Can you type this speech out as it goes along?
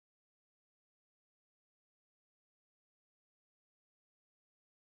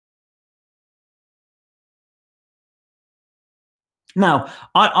Now,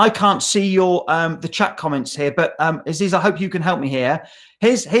 I can't see your the chat comments here, but Aziz, I hope you can help me here.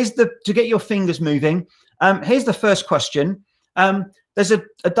 Here's the, to get your fingers moving. Here's the first question. There's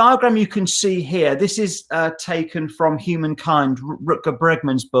a diagram you can see here. This is taken from Humankind, Rutger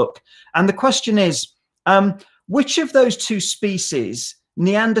Bregman's book. And the question is, which of those two species,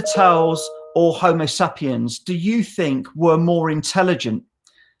 Neanderthals or Homo sapiens, do you think were more intelligent?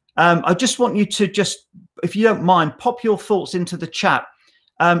 I just want you to just, if you don't mind, pop your thoughts into the chat.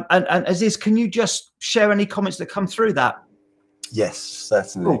 And Aziz, can you just share any comments that come through that? Yes,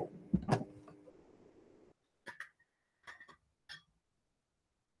 certainly. Cool.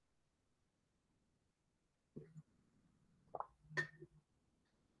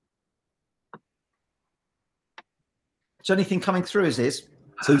 Is there anything coming through, Aziz?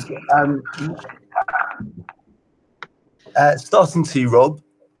 So, starting to Rob.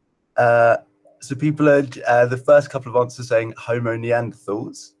 So people are the first couple of answers saying Homo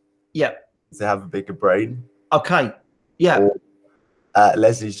Neanderthals. Yeah. They have a bigger brain. Okay. Yeah. Or,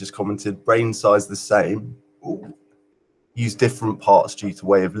 Leslie's just commented brain size the same. Use different parts due to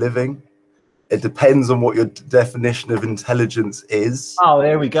way of living. It depends on what your definition of intelligence is. Oh,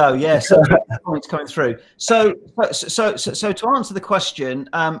 there we go. Yeah, so points coming through. So to answer the question,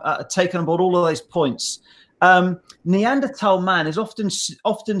 taking on board all of those points, Neanderthal man is often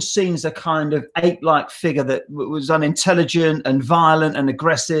seen as a kind of ape-like figure that was unintelligent and violent and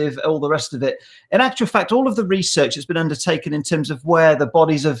aggressive, all the rest of it. In actual fact, all of the research that's been undertaken in terms of where the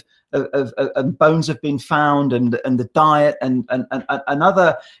bodies of bones have been found and the diet and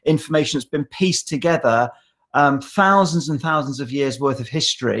other information that's been pieced together, thousands and thousands of years worth of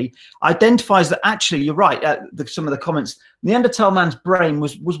history, identifies that actually, you're right, some of the comments, Neanderthal man's brain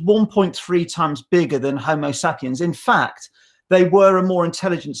was 1.3 times bigger than Homo sapiens. In fact, they were a more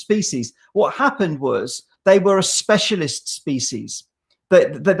intelligent species. What happened was they were a specialist species.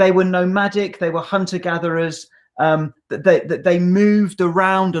 They were nomadic, they were hunter-gatherers, they moved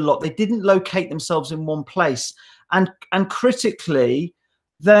around a lot. They didn't locate themselves in one place. And critically,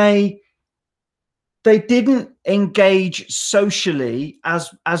 they didn't engage socially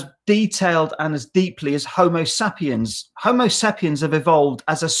as detailed and as deeply as Homo sapiens. Homo sapiens have evolved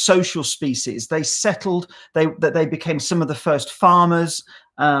as a social species. They settled. They became some of the first farmers.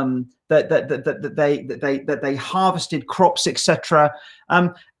 That they harvested crops, etc.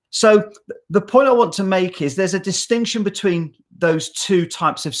 So the point I want to make is there's a distinction between those two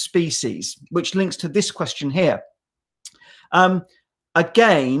types of species, which links to this question here.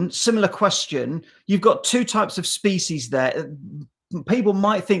 Again, similar question. You've got two types of species there. People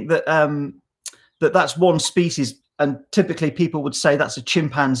might think that that's one species, and typically people would say that's a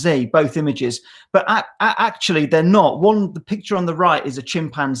chimpanzee, both images. But actually, they're not. The picture on the right is a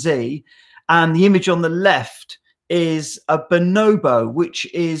chimpanzee, and the image on the left is a bonobo, which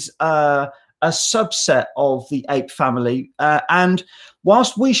is a subset of the ape family. And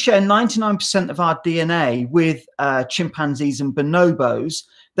whilst we share 99% of our DNA with chimpanzees and bonobos,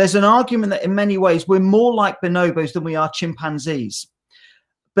 there's an argument that in many ways we're more like bonobos than we are chimpanzees.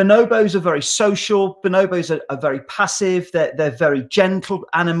 Bonobos are very social. Bonobos are very passive. They're very gentle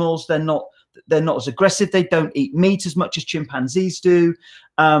animals. They're not as aggressive. They don't eat meat as much as chimpanzees do.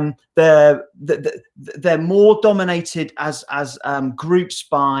 They're more dominated as groups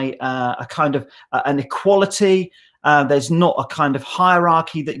by a kind of an equality. There's not a kind of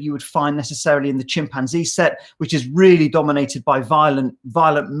hierarchy that you would find necessarily in the chimpanzee set, which is really dominated by violent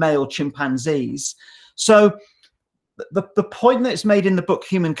male chimpanzees. So the point that's made in the book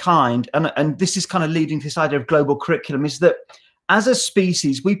Humankind, and this is kind of leading to this idea of global curriculum, is that as a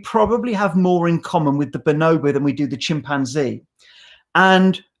species, we probably have more in common with the bonobo than we do the chimpanzee.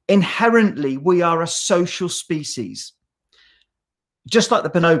 And inherently, we are a social species, just like the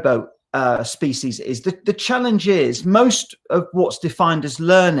bonobo species is. The challenge is most of what's defined as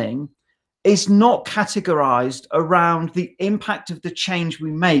learning is not categorized around the impact of the change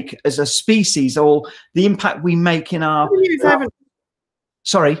we make as a species or the impact we make in our...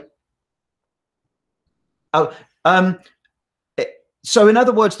 Sorry. Oh, so in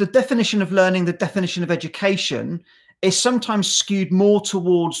other words, the definition of learning, the definition of education is sometimes skewed more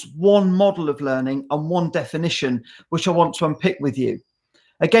towards one model of learning and one definition, which I want to unpick with you.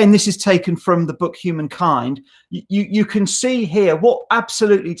 Again, this is taken from the book Humankind. You can see here what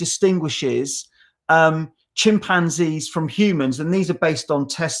absolutely distinguishes chimpanzees from humans, and these are based on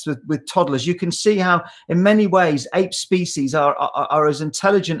tests with toddlers. You can see how, in many ways, ape species are as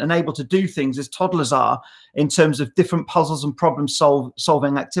intelligent and able to do things as toddlers are in terms of different puzzles and problem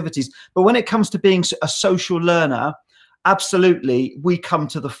solving activities. But when it comes to being a social learner, absolutely we come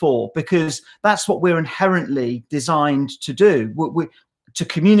to the fore, because that's what we're inherently designed to do, to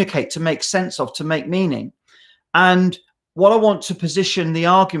communicate, to make sense of, to make meaning. And what I want to position the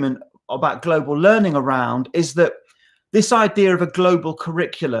argument about global learning around is that this idea of a global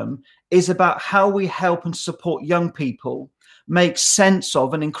curriculum is about how we help and support young people make sense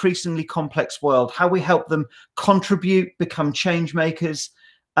of an increasingly complex world, how we help them contribute, become change makers,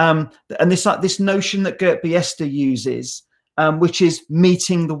 and this notion that Gert Biester uses, which is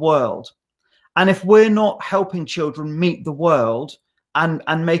meeting the world. And if we're not helping children meet the world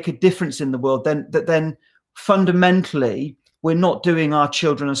and make a difference in the world, then fundamentally we're not doing our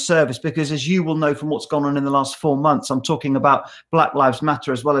children a service, because as you will know from what's gone on in the last 4 months, I'm talking about Black Lives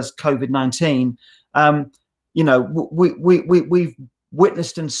Matter as well as COVID-19. You know, we've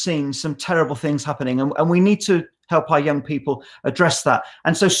witnessed and seen some terrible things happening, and we need to help our young people address that.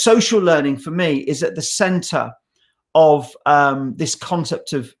 And so social learning for me is at the center of this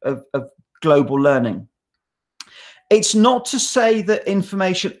concept of global learning. It's not to say that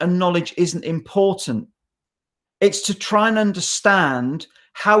information and knowledge isn't important. It's to try and understand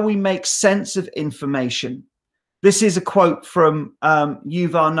how we make sense of information. This is a quote from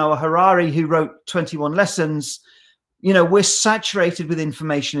Yuval Noah Harari, who wrote 21 Lessons. You know, we're saturated with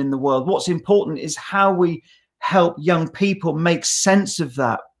information in the world. What's important is how we help young people make sense of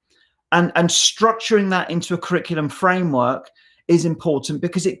that. And structuring that into a curriculum framework is important,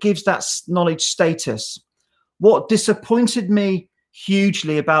 because it gives that knowledge status. What disappointed me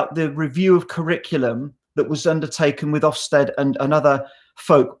hugely about the review of curriculum that was undertaken with Ofsted and other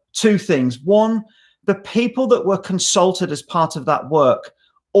folk, two things. One, the people that were consulted as part of that work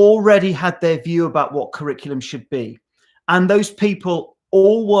already had their view about what curriculum should be. And those people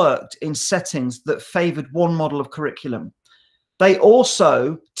all worked in settings that favored one model of curriculum. They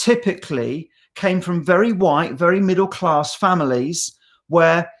also typically came from very white, very middle-class families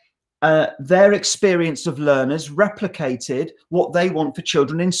where their experience of learners replicated what they want for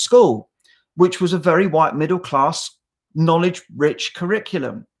children in school, which was a very white, middle-class, knowledge-rich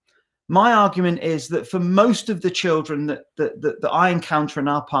curriculum. My argument is that for most of the children that I encounter in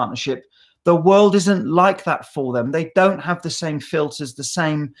our partnership, the world isn't like that for them. They don't have the same filters, the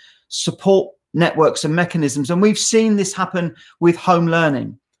same support networks and mechanisms. And we've seen this happen with home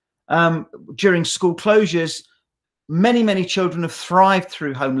learning. During school closures, many children have thrived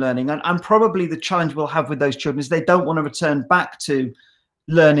through home learning. And probably the challenge we'll have with those children is they don't want to return back to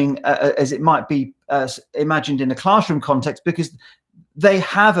learning as it might be imagined in a classroom context, because they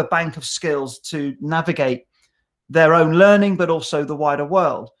have a bank of skills to navigate their own learning, but also the wider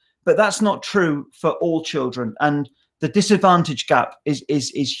world. But that's not true for all children, and the disadvantage gap is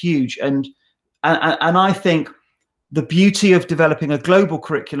huge. And I think the beauty of developing a global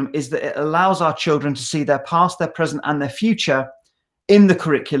curriculum is that it allows our children to see their past, their present, and their future in the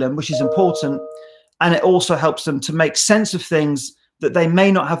curriculum, which is important. And it also helps them to make sense of things that they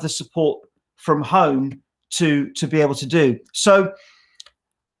may not have the support from home to be able to do. So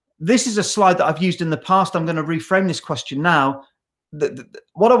this is a slide that I've used in the past. I'm going to reframe this question now.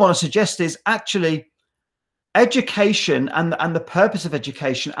 What I want to suggest is actually education and the purpose of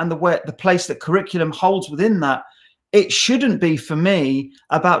education and the place that curriculum holds within that, it shouldn't be for me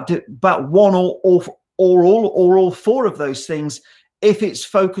about one or all four of those things if it's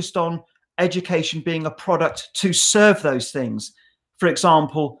focused on education being a product to serve those things. For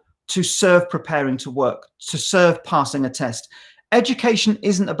example, to serve preparing to work, to serve passing a test. Education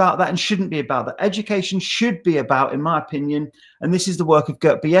isn't about that and shouldn't be about that. Education should be about, in my opinion, and this is the work of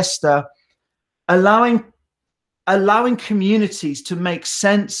Gert Biester, allowing communities to make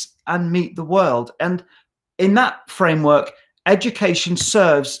sense and meet the world. And in that framework, education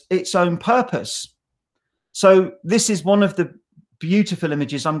serves its own purpose. So this is one of the beautiful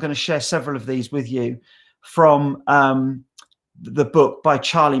images. I'm going to share several of these with you from the book by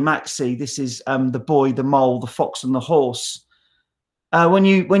Charlie Maxey. This is The Boy, the Mole, the Fox and the Horse. When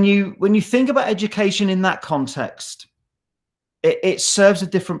you think about education in that context, it serves a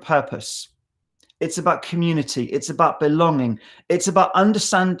different purpose. It's about community. It's about belonging. It's about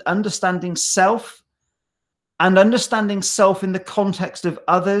understanding self, and understanding self in the context of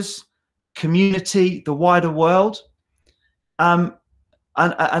others, community, the wider world. And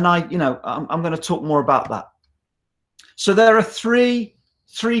I'm going to talk more about that. So there are three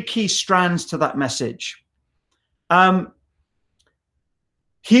key strands to that message.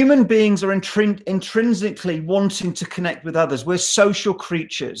 Human beings are intrinsically wanting to connect with others. We're social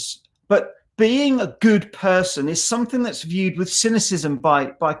creatures, but being a good person is something that's viewed with cynicism by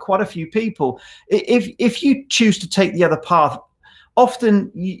quite a few people. If you choose to take the other path,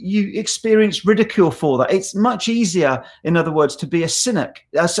 often you experience ridicule for that. It's much easier, in other words, to be a cynic.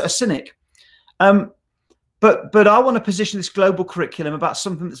 But I want to position this global curriculum about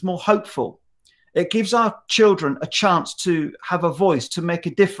something that's more hopeful. It gives our children a chance to have a voice, to make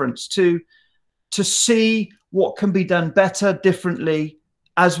a difference, to see what can be done better, differently,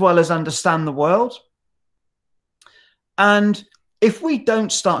 as well as understand the world. And if we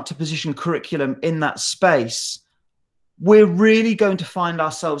don't start to position curriculum in that space, we're really going to find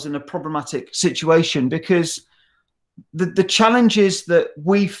ourselves in a problematic situation, because the challenges that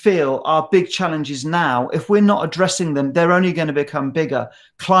we feel are big challenges now, if we're not addressing them, they're only going to become bigger.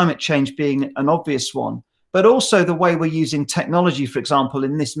 Climate change being an obvious one, but also the way we're using technology, for example,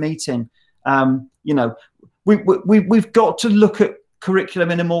 in this meeting. You know, we've got to look at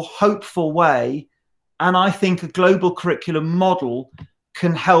curriculum in a more hopeful way. And I think a global curriculum model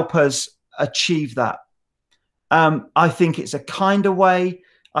can help us achieve that. I think it's a kinder way.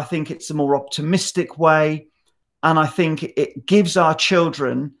 I think it's a more optimistic way. And I think it gives our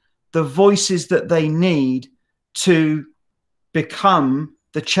children the voices that they need to become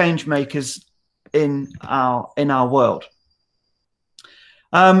the change makers in our world.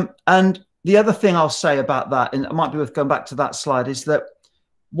 And the other thing I'll say about that, and it might be worth going back to that slide, is that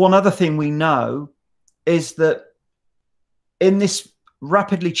one other thing we know is that in this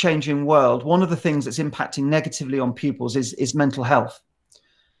rapidly changing world, one of the things that's impacting negatively on pupils is mental health.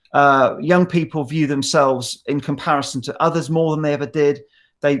 Young people view themselves in comparison to others more than they ever did.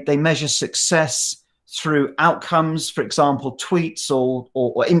 They measure success through outcomes, for example, tweets or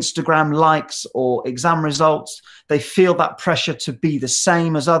Instagram likes or exam results. They feel that pressure to be the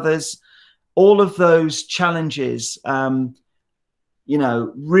same as others. All of those challenges, you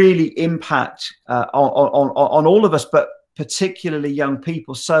know, really impact on all of us, but particularly young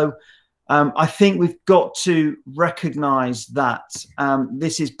people. So I think we've got to recognize that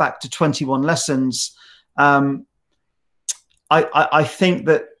this is back to 21 lessons. I think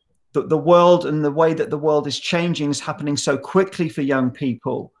that the world and the way that the world is changing is happening so quickly for young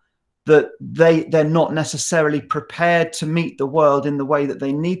people that they're not necessarily prepared to meet the world in the way that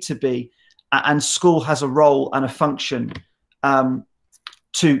they need to be. And school has a role and a function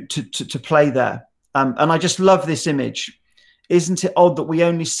to play there. And I just love this image. Isn't it odd that we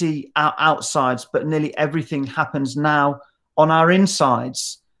only see our outsides, but nearly everything happens now on our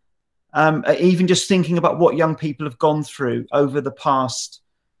insides? Even just thinking about what young people have gone through over the past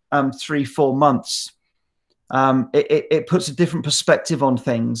 3-4 months, it puts a different perspective on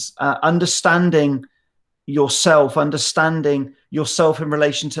things. Understanding yourself in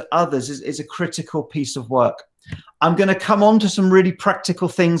relation to others is a critical piece of work. I'm going to come on to some really practical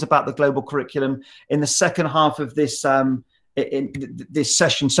things about the global curriculum in the second half of this in this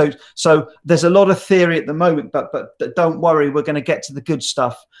session. So there's a lot of theory at the moment, but don't worry, we're going to get to the good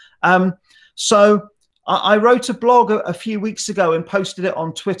stuff. So I wrote a blog a few weeks ago and posted it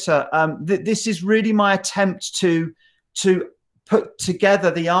on Twitter. This is really my attempt to put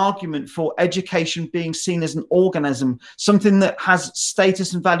together the argument for education being seen as an organism, something that has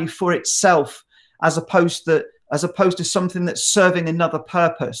status and value for itself, as opposed to something that's serving another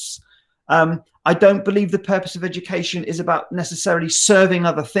purpose. I don't believe the purpose of education is about necessarily serving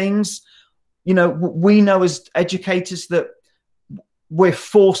other things. You know, we know as educators that we're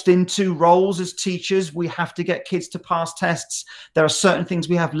forced into roles as teachers. We have to get kids to pass tests. There are certain things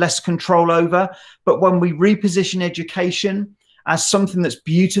we have less control over. But when we reposition education as something that's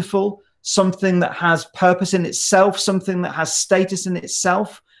beautiful, something that has purpose in itself, something that has status in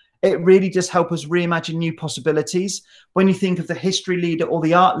itself, it really does help us reimagine new possibilities. When you think of the history leader or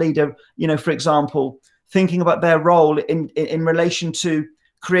the art leader, you know, for example, thinking about their role in relation to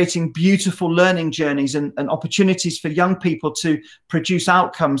creating beautiful learning journeys and opportunities for young people to produce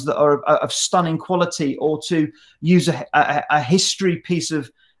outcomes that are of stunning quality, or to use a history piece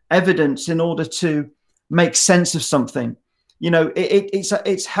of evidence in order to make sense of something. You know,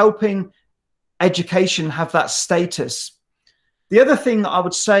 it's helping education have that status. The other thing that I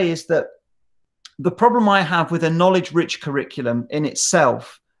would say is that the problem I have with a knowledge-rich curriculum in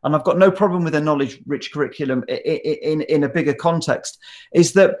itself, and I've got no problem with a knowledge-rich curriculum in a bigger context,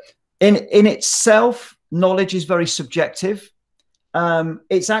 is that in itself, knowledge is very subjective.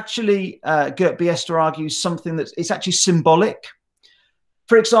 It's actually, Gert Biester argues, something it's actually symbolic.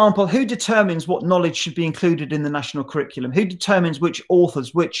 For example, who determines what knowledge should be included in the national curriculum? Who determines which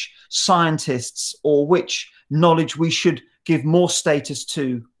authors, which scientists, or which knowledge we should give more status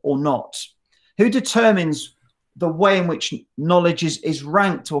to or not? Who determines the way in which knowledge is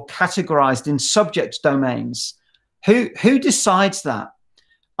ranked or categorized in subject domains? Who decides that?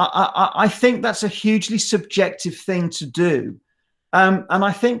 I think that's a hugely subjective thing to do. And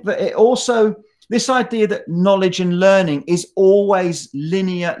I think that it also, this idea that knowledge and learning is always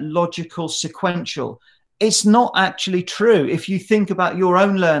linear, logical, sequential, it's not actually true. If you think about your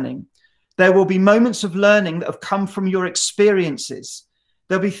own learning, there will be moments of learning that have come from your experiences.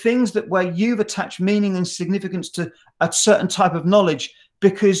 There'll be things that where you've attached meaning and significance to a certain type of knowledge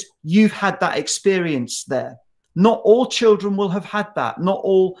because you've had that experience there. Not all children will have had that. Not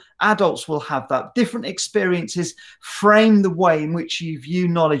all adults will have that. Different experiences frame the way in which you view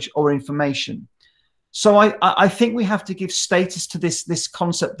knowledge or information. So I think we have to give status to this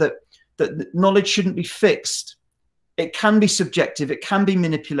concept that knowledge shouldn't be fixed. It can be subjective. It can be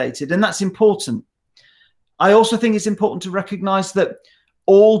manipulated, and that's important. I also think it's important to recognize that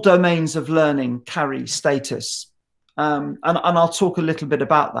all domains of learning carry status. And I'll talk a little bit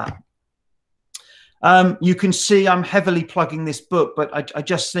about that. You can see I'm heavily plugging this book, but I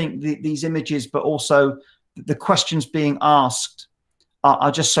just think these images, but also the questions being asked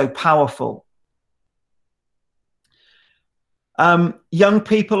are just so powerful. Young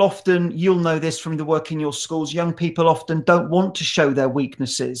people often, you'll know this from the work in your schools, young people often don't want to show their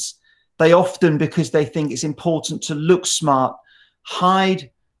weaknesses. They often, because they think it's important to look smart, hide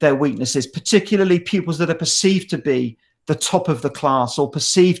their weaknesses, particularly pupils that are perceived to be the top of the class or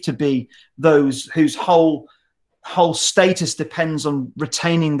perceived to be those whose whole status depends on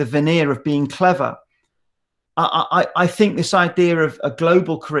retaining the veneer of being clever. I think this idea of a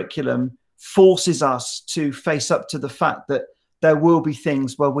global curriculum forces us to face up to the fact that there will be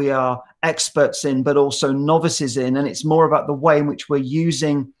things where we are experts in, but also novices in, and it's more about the way in which we're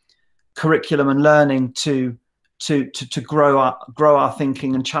using curriculum and learning to grow our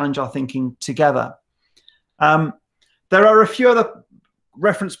thinking and challenge our thinking together. There are a few other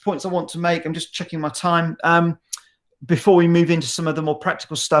reference points I want to make. I'm just checking my time. Before we move into some of the more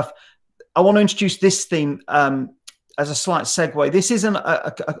practical stuff, I want to introduce this theme as a slight segue. This isn't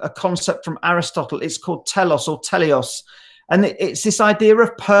a concept from Aristotle. It's called telos or teleos. And it's this idea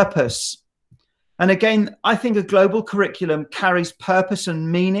of purpose. And again, I think a global curriculum carries purpose and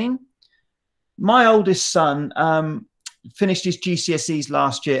meaning. My oldest son finished his GCSEs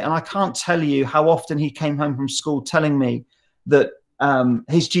last year, and I can't tell you how often he came home from school telling me that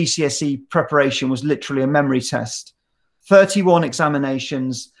his GCSE preparation was literally a memory test. 31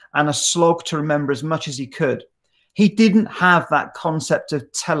 examinations and a slog to remember as much as he could. He didn't have that concept of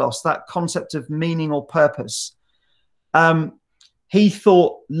telos, that concept of meaning or purpose. He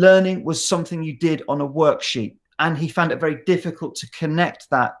thought learning was something you did on a worksheet, and he found it very difficult to connect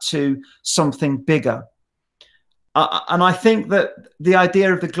that to something bigger. And I think that the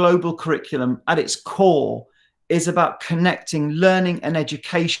idea of the global curriculum at its core is about connecting learning and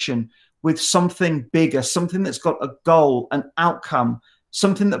education with something bigger, something that's got a goal, an outcome,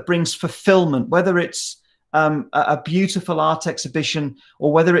 something that brings fulfillment, whether it's a beautiful art exhibition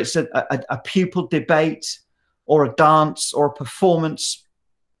or whether it's a pupil debate or a dance or a performance.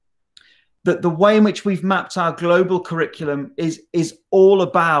 That the way in which we've mapped our global curriculum is all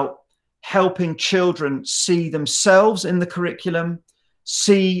about helping children see themselves in the curriculum,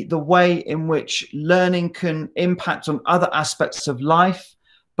 see the way in which learning can impact on other aspects of life,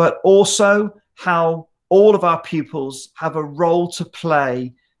 but also how all of our pupils have a role to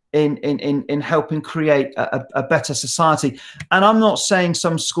play in helping create a better society. And I'm not saying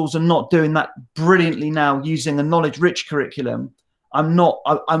some schools are not doing that brilliantly now using a knowledge-rich curriculum. I'm not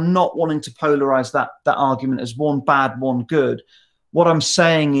wanting to polarize that argument as one bad, one good. What I'm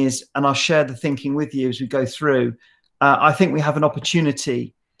saying is, and I'll share the thinking with you as we go through, I think we have an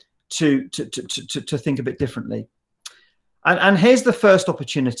opportunity to think a bit differently. And here's the first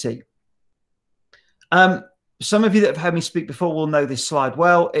opportunity. Some of you that have heard me speak before will know this slide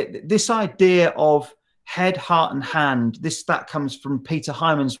well. This idea of head, heart, and hand, that comes from Peter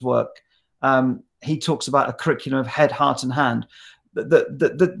Hyman's work. He talks about a curriculum of head, heart, and hand.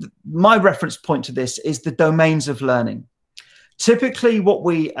 My reference point to this is the domains of learning. Typically, what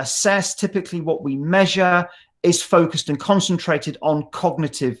we assess, typically what we measure is focused and concentrated on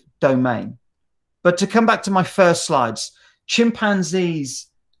cognitive domain. But to come back to my first slides, chimpanzees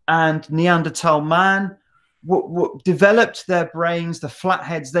and Neanderthal man developed their brains, the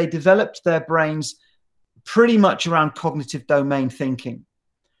flatheads, they developed their brains pretty much around cognitive domain thinking.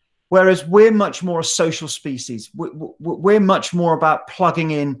 Whereas we're much more a social species. We're much more about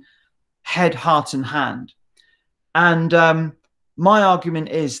plugging in head, heart, and hand. And my argument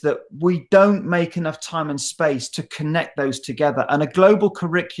is that we don't make enough time and space to connect those together. And a global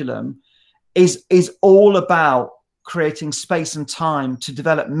curriculum is all about creating space and time to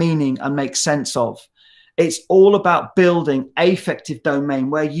develop meaning and make sense of. It's all about building affective domain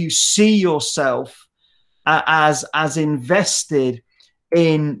where you see yourself as invested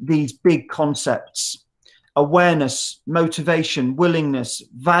in these big concepts: awareness, motivation, willingness,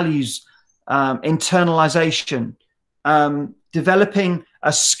 values, internalization, developing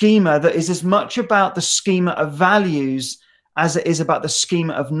a schema that is as much about the schema of values as it is about the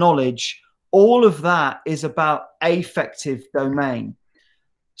schema of knowledge. All of that is about affective domain.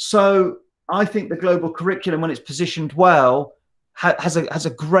 So I think the global curriculum, when it's positioned well, has a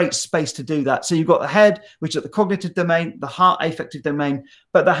great space to do that. So you've got the head, which is the cognitive domain, the heart affective domain,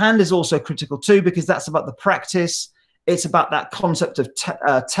 but the hand is also critical too, because that's about the practice. It's about that concept of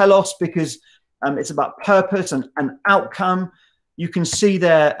telos, because it's about purpose and outcome. You can see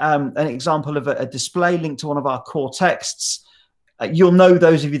there an example of a display linked to one of our core texts. You'll know,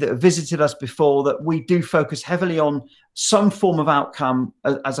 those of you that have visited us before, that we do focus heavily on some form of outcome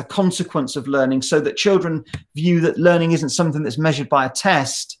as a consequence of learning, so that children view that learning isn't something that's measured by a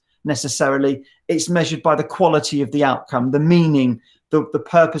test necessarily. It's measured by the quality of the outcome, the meaning, the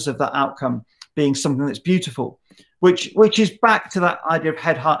purpose of that outcome being something that's beautiful, which is back to that idea of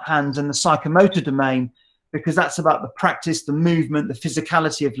head, heart, hands and the psychomotor domain, because that's about the practice, the movement, the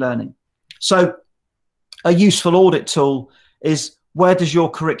physicality of learning. So a useful audit tool is, where does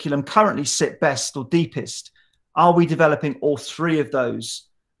your curriculum currently sit best or deepest? Are we developing all three of those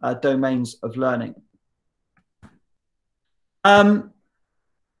domains of learning? And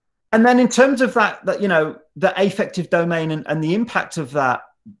then in terms of that, you know, the affective domain and the impact of that,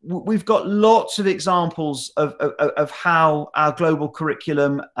 we've got lots of examples of how our global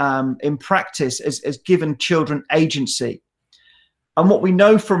curriculum in practice has given children agency. And what we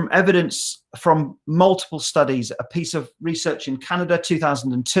know from evidence from multiple studies, a piece of research in Canada,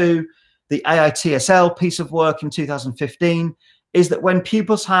 2002, the AITSL piece of work in 2015, is that when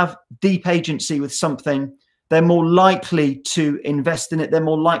pupils have deep agency with something, they're more likely to invest in it. They're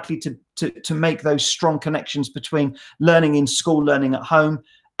more likely to make those strong connections between learning in school, learning at home,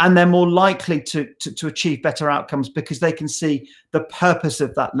 and they're more likely to achieve better outcomes because they can see the purpose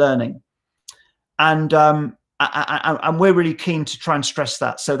of that learning. And we're really keen to try and stress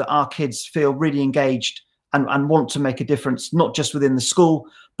that, so that our kids feel really engaged and want to make a difference, not just within the school,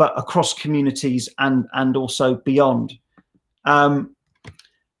 but across communities and also beyond.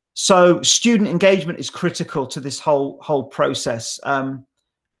 So student engagement is critical to this whole process.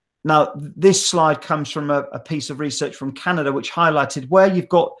 Now, this slide comes from a piece of research from Canada, which highlighted where you've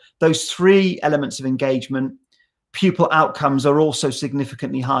got those three elements of engagement, pupil outcomes are also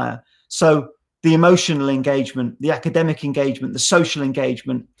significantly higher. So the emotional engagement, the academic engagement, the social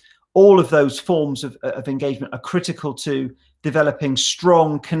engagement, all of those forms of engagement are critical to developing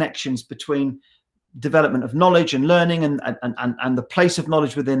strong connections between development of knowledge and learning and the place of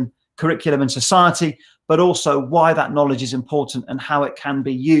knowledge within curriculum and society, but also why that knowledge is important and how it can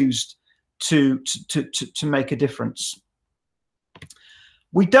be used to make a difference.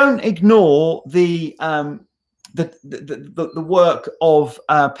 We don't ignore the work of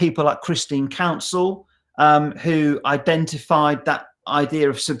people like Christine Council, who identified that idea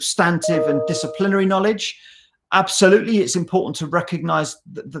of substantive and disciplinary knowledge. Absolutely, it's important to recognize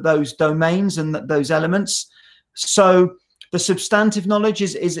those domains and those elements. So the substantive knowledge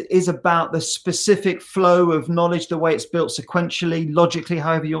is about the specific flow of knowledge, the way it's built sequentially, logically,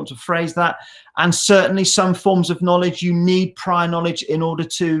 however you want to phrase that. And certainly some forms of knowledge, you need prior knowledge in order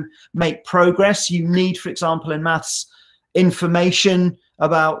to make progress. You need, for example, in maths, information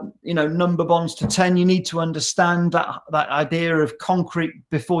about, you know, number bonds to 10. You need to understand that idea of concrete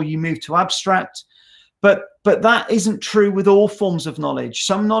before you move to abstract. But that isn't true with all forms of knowledge.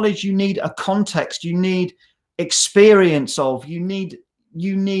 Some knowledge you need a context, you need experience of, you need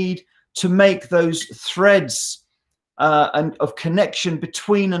to make those threads and of connection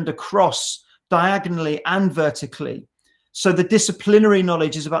between and across, diagonally and vertically. So the disciplinary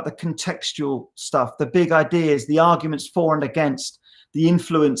knowledge is about the contextual stuff, the big ideas, the arguments for and against, the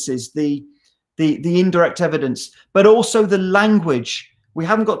influences, the indirect evidence, but also the language. We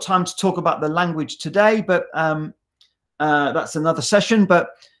haven't got time to talk about the language today, but that's another session. But,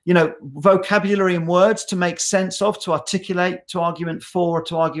 you know, vocabulary and words to make sense of, to articulate, to argument for,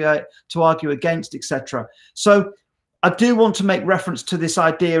 to argue against, etc. So I do want to make reference to this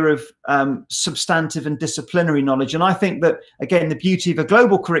idea of substantive and disciplinary knowledge. And I think that, again, the beauty of a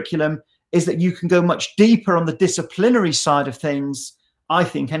global curriculum is that you can go much deeper on the disciplinary side of things, I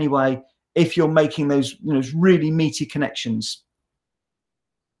think anyway, if you're making those, you know, really meaty connections.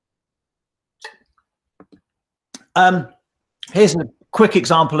 Here's a quick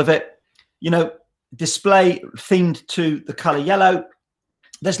example of it. You know, display themed to the color yellow.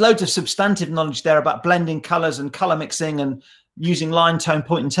 There's loads of substantive knowledge there about blending colors and color mixing and using line, tone,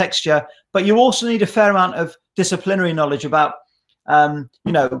 point, and texture. But you also need a fair amount of disciplinary knowledge about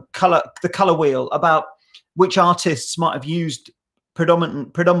you know, the color wheel, about which artists might have used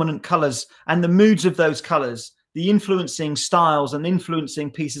predominant colors and the moods of those colors, the influencing styles and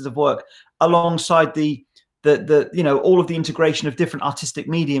influencing pieces of work, alongside the you know, all of the integration of different artistic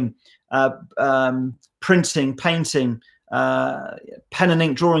medium, printing, painting, pen and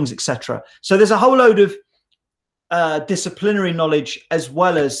ink drawings, etc. So there's a whole load of disciplinary knowledge as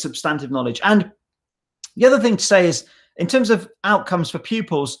well as substantive knowledge. And the other thing to say is, in terms of outcomes for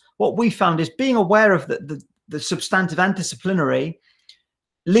pupils, what we found is being aware of the substantive and disciplinary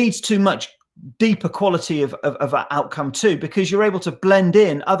leads to much deeper quality of outcome too, because you're able to blend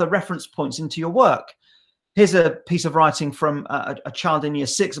in other reference points into your work. Here's a piece of writing from a child in Year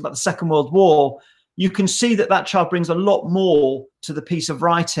 6 about the Second World War. You can see that that child brings a lot more to the piece of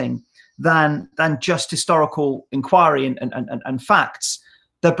writing than just historical inquiry and facts.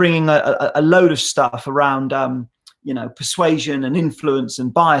 They're bringing a load of stuff around, you know, persuasion and influence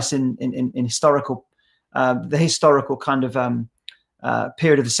and bias in historical, the historical kind of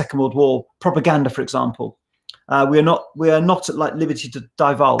period of the Second World War, propaganda, for example. We are not at like liberty to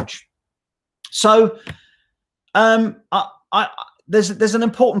divulge. So there's an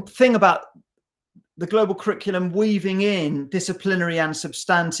important thing about the global curriculum weaving in disciplinary and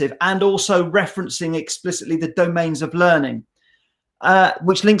substantive, and also referencing explicitly the domains of learning,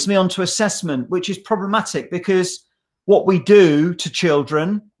 which links me on to assessment, which is problematic, because what we do to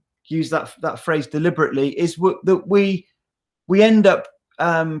children, use that phrase deliberately, is that we end up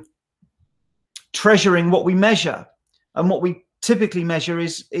treasuring what we measure, and what we typically measure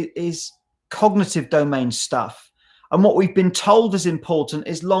is cognitive domain stuff. And what we've been told is important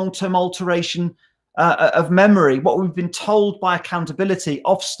is long-term alteration of memory. What we've been told by accountability,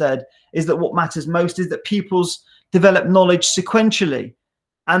 Ofsted, is that what matters most is that pupils develop knowledge sequentially,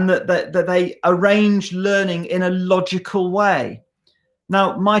 and that they arrange learning in a logical way.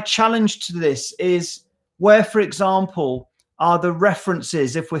 Now, my challenge to this is, where, for example, are the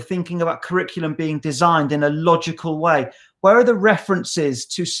references, if we're thinking about curriculum being designed in a logical way, where are the references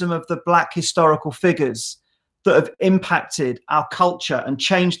to some of the Black historical figures that have impacted our culture and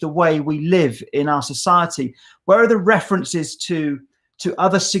changed the way we live in our society? Where are the references to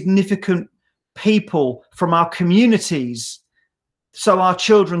other significant people from our communities, so our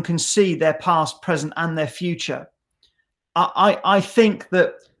children can see their past, present, and their future? I think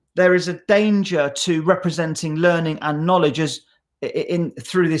that there is a danger to representing learning and knowledge as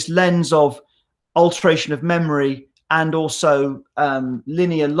through this lens of alteration of memory and also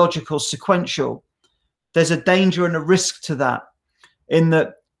linear, logical, sequential. There's a danger and a risk to that, in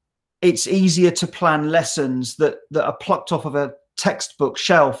that it's easier to plan lessons that are plucked off of a textbook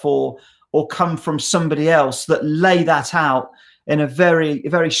shelf or come from somebody else, that lay that out in a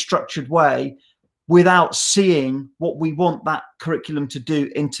very structured way, without seeing what we want that curriculum to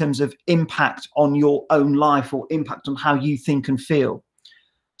do in terms of impact on your own life or impact on how you think and feel.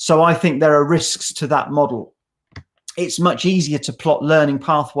 So I think there are risks to that model. It's much easier to plot learning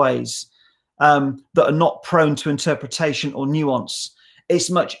pathways that are not prone to interpretation or nuance. It's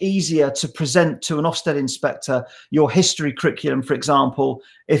much easier to present to an Ofsted inspector your history curriculum, for example,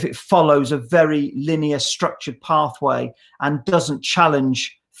 if it follows a very linear, structured pathway and doesn't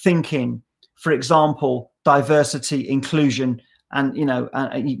challenge thinking, for example, diversity, inclusion, and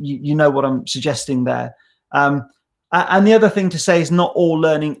you know what I'm suggesting there. And the other thing to say is, not all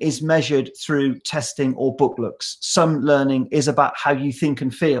learning is measured through testing or book looks. Some learning is about how you think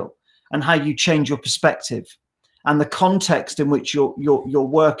and feel, and how you change your perspective, and the context in which you're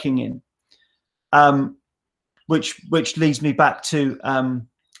working in, which leads me back to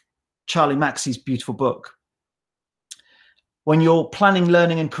Charlie Maxey's beautiful book. When you're planning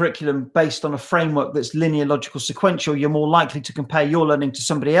learning and curriculum based on a framework that's linear, logical, sequential, you're more likely to compare your learning to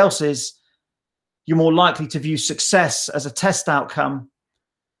somebody else's. You're more likely to view success as a test outcome,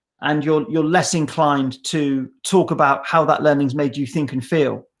 and you're less inclined to talk about how that learning's made you think and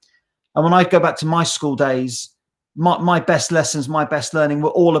feel. And when I go back to my school days, my best lessons, my best learning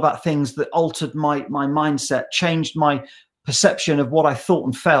were all about things that altered my mindset, changed my perception of what I thought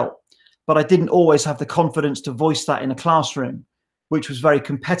and felt. But I didn't always have the confidence to voice that in a classroom, which was very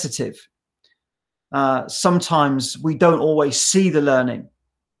competitive. Sometimes we don't always see the learning.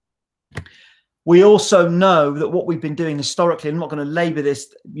 We also know that what we've been doing historically, I'm not going to labor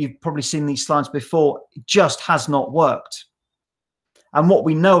this, you've probably seen these slides before, just has not worked. And what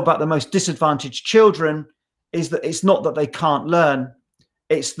we know about the most disadvantaged children is that it's not that they can't learn,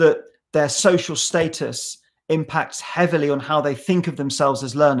 it's that their social status impacts heavily on how they think of themselves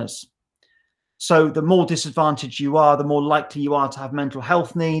as learners. So the more disadvantaged you are, the more likely you are to have mental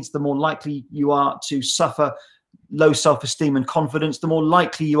health needs, the more likely you are to suffer low self-esteem and confidence, the more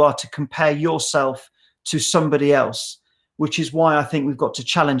likely you are to compare yourself to somebody else, which is why I think we've got to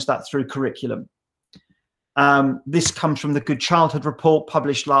challenge that through curriculum. This comes from the Good Childhood Report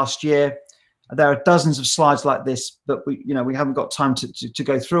published last year. There are dozens of slides like this, but we haven't got time to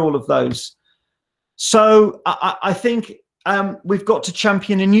go through all of those. So I think we've got to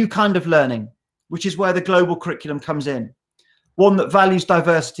champion a new kind of learning, which is where the global curriculum comes in. One that values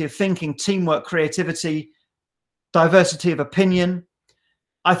diversity of thinking, teamwork, creativity, diversity of opinion.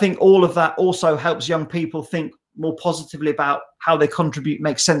 I think all of that also helps young people think more positively about how they contribute,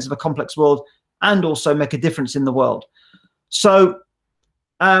 make sense of a complex world, and also make a difference in the world. So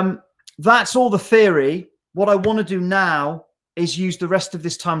that's all the theory. What I want to do now is use the rest of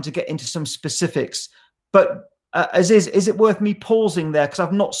this time to get into some specifics. But is it worth me pausing there? Because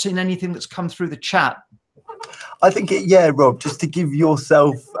I've not seen anything that's come through the chat. I think, yeah, Rob, just to give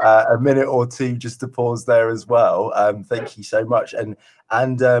yourself a minute or two just to pause there as well. Thank you so much. And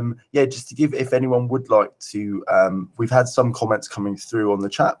yeah, just to give, if anyone would like to, we've had some comments coming through on the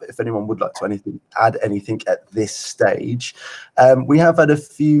chat, but if anyone would like to add anything at this stage, we have had a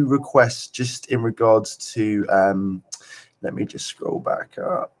few requests just in regards to, let me just scroll back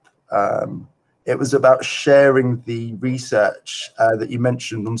up. It was about sharing the research that you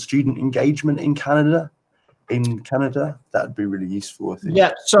mentioned on student engagement in Canada. That'd be really useful, I think.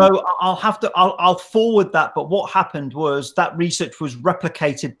 Yeah, so I'll forward that. But what happened was that research was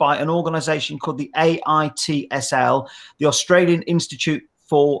replicated by an organization called the AITSL, the Australian Institute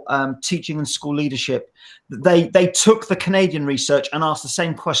for Teaching and School Leadership. They took the Canadian research and asked the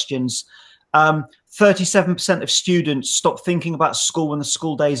same questions. 37% of students stop thinking about school when the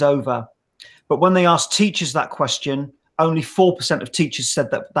school day's over. But when they asked teachers that question, only 4% of teachers said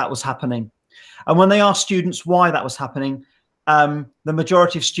that was happening. And when they asked students why that was happening, the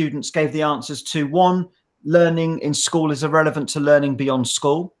majority of students gave the answers to: one, learning in school is irrelevant to learning beyond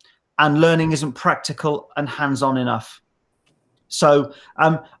school, and learning isn't practical and hands-on enough. So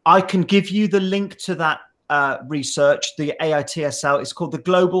I can give you the link to that research, the AITSL. It's called the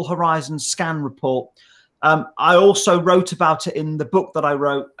Global Horizon Scan Report. I also wrote about it in the book that I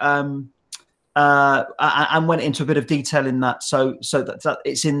wrote, and went into a bit of detail in that. So that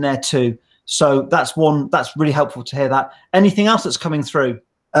it's in there too. So that's really helpful to hear that. Anything else that's coming through?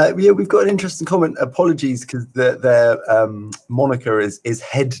 Yeah, we've got an interesting comment. Apologies, because their moniker is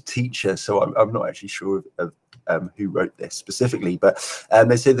head teacher, so I'm not actually sure of who wrote this specifically, but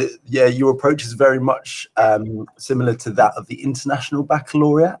they say that, yeah, your approach is very much similar to that of the International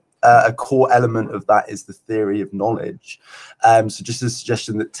Baccalaureate. A core element of that is the theory of knowledge. So just a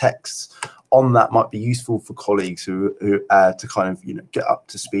suggestion that texts on that might be useful for colleagues who to kind of get up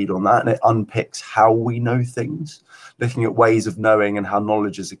to speed on that, and it unpicks how we know things, looking at ways of knowing and how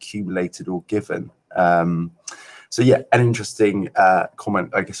knowledge is accumulated or given. So yeah, an interesting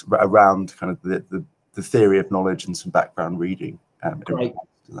comment, I guess, around kind of the theory of knowledge and some background reading. Great.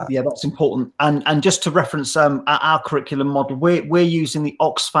 Yeah, that's important. And just to reference our curriculum model, we're using the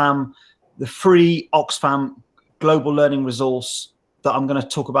Oxfam, the free Oxfam global learning resource that I'm going to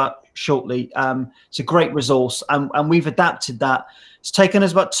talk about shortly. It's a great resource, and we've adapted that. It's taken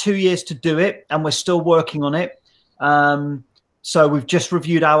us about 2 years to do it, and we're still working on it. So we've just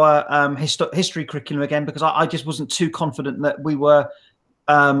reviewed our history curriculum again, because I just wasn't too confident that we were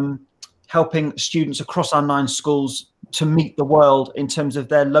helping students across our 9 schools to meet the world in terms of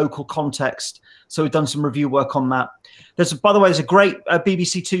their local context. So we've done some review work on that. By the way, there's a great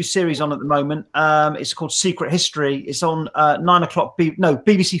BBC 2 series on at the moment. It's called Secret History. It's on 9 o'clock,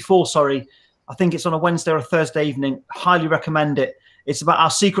 BBC 4, sorry. I think it's on a Wednesday or a Thursday evening. Highly recommend it. It's about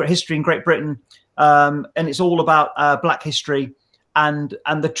our secret history in Great Britain. And it's all about Black history and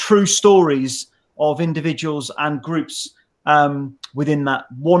the true stories of individuals and groups within that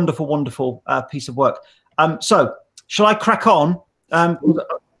wonderful, wonderful piece of work. So shall I crack on? Yeah.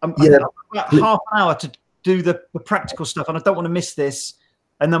 About half an hour to do the practical stuff, and I don't want to miss this,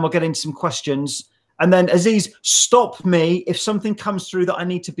 and then we'll get into some questions. And then Aziz, stop me if something comes through that I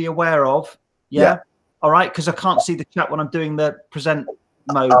need to be aware of. Yeah. All right, because I can't see the chat when I'm doing the present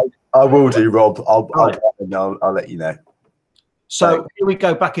mode. I will do, Rob. I'll let you know. So here we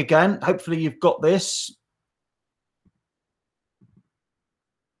go back again. Hopefully you've got this.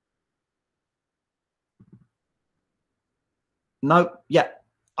 No, yeah.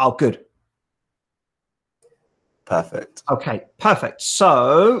 Oh, good. Perfect. Okay, perfect.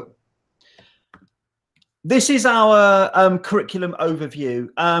 So this is our curriculum overview.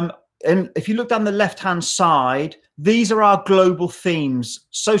 And if you look down the left-hand side, these are our global themes: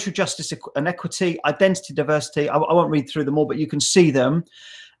 social justice and equity, identity, diversity. I won't read through them all, but you can see them.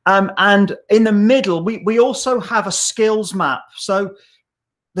 And in the middle, we also have a skills map. So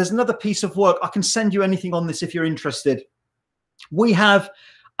there's another piece of work. I can send you anything on this if you're interested. We have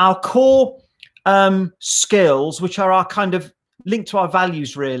our core skills, which are our kind of linked to our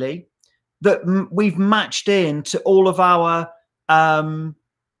values, really, that we've matched in to all of our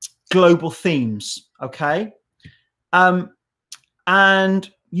global themes. Okay. And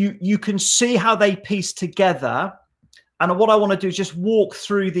you can see how they piece together. And what I want to do is just walk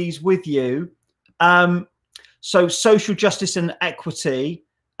through these with you. So social justice and equity.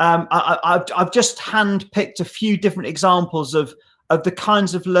 I've just handpicked a few different examples of the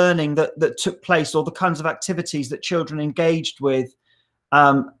kinds of learning that took place, or the kinds of activities that children engaged with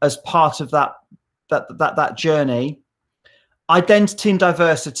as part of that journey. Identity and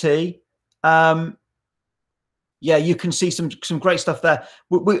diversity. Yeah, you can see some great stuff there.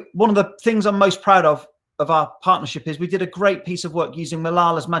 One of the things I'm most proud of our partnership is we did a great piece of work using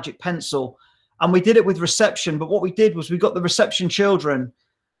Malala's magic pencil, and we did it with reception. But what we did was we got the reception children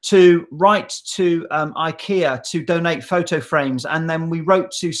to write to IKEA to donate photo frames, and then we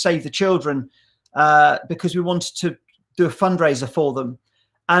wrote to Save the Children because we wanted to do a fundraiser for them.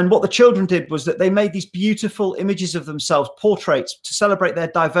 And what the children did was that they made these beautiful images of themselves, portraits, to celebrate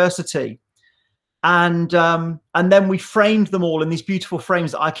their diversity. And then we framed them all in these beautiful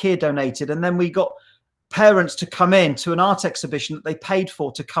frames that IKEA donated. And then we got parents to come in to an art exhibition that they paid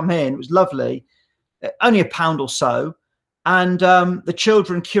for to come in. It was lovely, only £1 or so. And the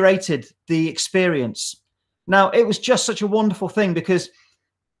children curated the experience. Now, it was just such a wonderful thing because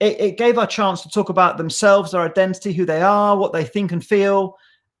it gave our chance to talk about themselves, their identity, who they are, what they think and feel.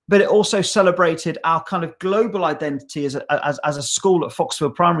 But it also celebrated our kind of global identity as a school at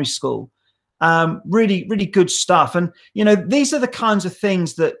Foxfield Primary School. Really, really good stuff. And, you know, these are the kinds of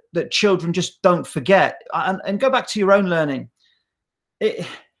things that children just don't forget. And go back to your own learning.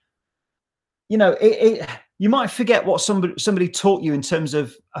 You might forget what somebody taught you in terms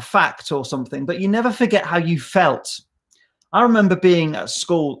of a fact or something, but you never forget how you felt. I remember being at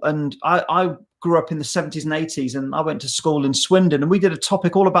school, and I grew up in the 70s and 80s, and I went to school in Swindon, and we did a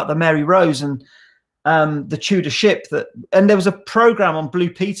topic all about the Mary Rose and the Tudor ship, and there was a program on Blue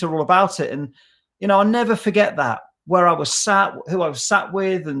Peter all about it. And, you know, I'll never forget that, where I was sat, who I was sat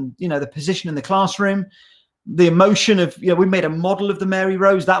with, and, you know, the position in the classroom, the emotion of, you know, we made a model of the Mary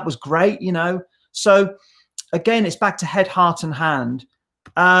Rose. That was great, you know. So again, it's back to head, heart and hand.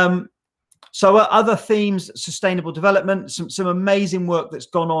 So other themes, sustainable development, some amazing work that's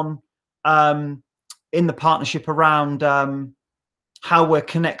gone on in the partnership around how we're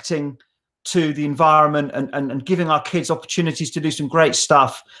connecting to the environment and giving our kids opportunities to do some great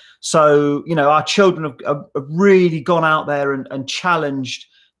stuff. So, you know, our children have really gone out there and challenged.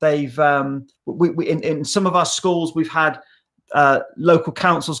 They've in some of our schools, we've had local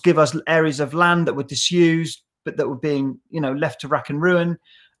councils give us areas of land that were disused, but that were being, you know, left to rack and ruin.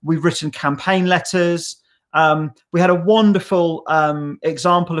 We've written campaign letters. We had a wonderful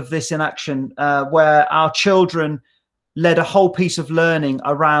example of this in action where our children led a whole piece of learning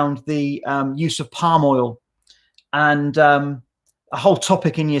around the use of palm oil, and a whole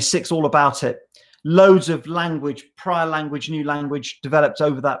topic in year 6 all about it. Loads of language, prior language, new language developed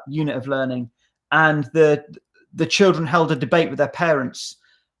over that unit of learning. And the children held a debate with their parents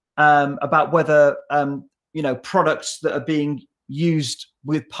about whether, you know, products that are being used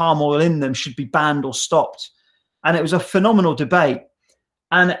with palm oil in them should be banned or stopped. And it was a phenomenal debate.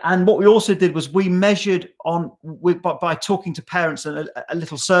 And what we also did was we measured by talking to parents and a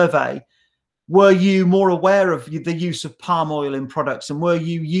little survey. Were you more aware of the use of palm oil in products, and were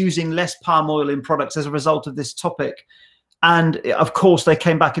you using less palm oil in products as a result of this topic? And of course, they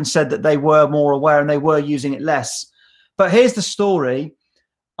came back and said that they were more aware and they were using it less. But here's the story.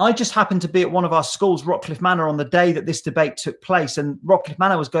 I just happened to be at one of our schools, Rockcliffe Manor, on the day that this debate took place, and Rockcliffe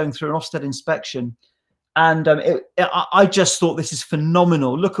Manor was going through an Ofsted inspection. And I just thought, this is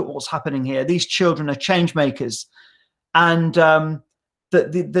phenomenal. Look at what's happening here. These children are change makers. And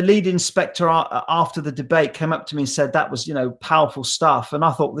the lead inspector after the debate came up to me and said that was, you know, powerful stuff. And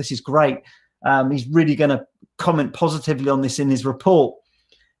I thought, this is great. He's really going to comment positively on this in his report.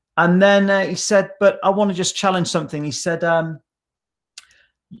 And then he said, but I want to just challenge something. He said, the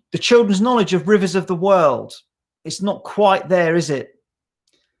children's knowledge of rivers of the world, it's not quite there, is it?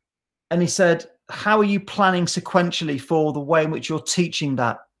 And he said, how are you planning sequentially for the way in which you're teaching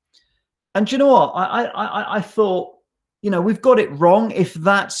that? And do you know what? I thought, you know, we've got it wrong if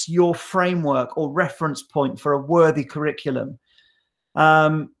that's your framework or reference point for a worthy curriculum.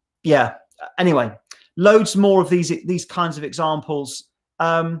 Yeah. Anyway, loads more of these kinds of examples.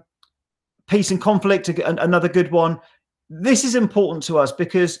 Peace and conflict, another good one. this is important to us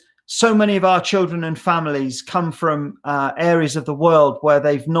because so many of our children and families come from areas of the world where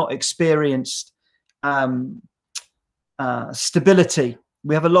they've not experienced stability.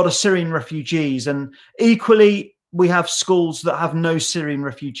 We have a lot of Syrian refugees, and equally we have schools that have no Syrian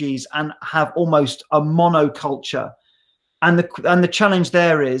refugees and have almost a monoculture. And the challenge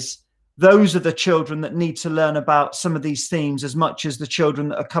there is those are the children that need to learn about some of these themes as much as the children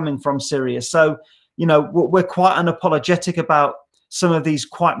that are coming from Syria. So, you know, we're quite unapologetic about some of these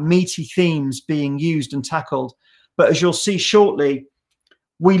quite meaty themes being used and tackled. But as you'll see shortly,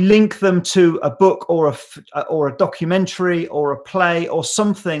 we link them to a book or a documentary or a play or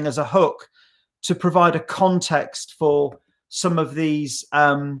something as a hook to provide a context for some of these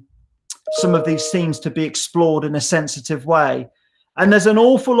themes to be explored in a sensitive way. And there's an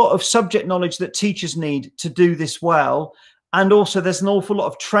awful lot of subject knowledge that teachers need to do this well. And also there's an awful lot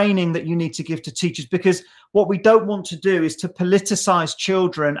of training that you need to give to teachers, because what we don't want to do is to politicize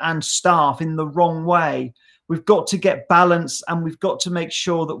children and staff in the wrong way. We've got to get balance, and we've got to make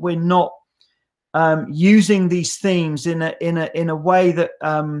sure that we're not using these themes in a way that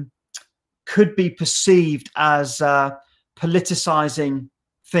could be perceived as politicizing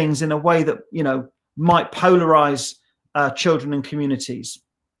things in a way that, you know, might polarize children and communities.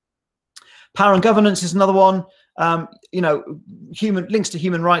 Power and governance is another one. You know, links to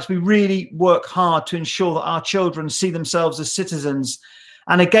human rights. We really work hard to ensure that our children see themselves as citizens.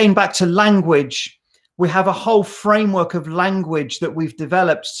 And again, back to language, we have a whole framework of language that we've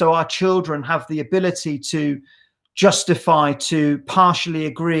developed so our children have the ability to justify, to partially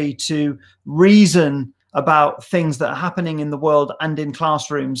agree, to reason about things that are happening in the world and in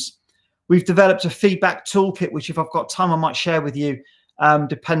classrooms. We've developed a feedback toolkit, which if I've got time, I might share with you,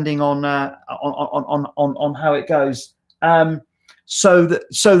 depending on how it goes. So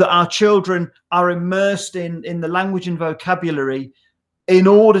that our children are immersed in the language and vocabulary in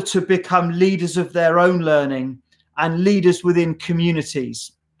order to become leaders of their own learning and leaders within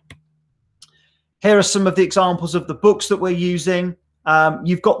communities. Here are some of the examples of the books that we're using.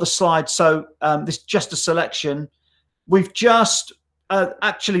 You've got the slide, so this is just a selection. We've just,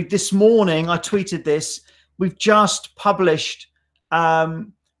 actually this morning, I tweeted this, we've just published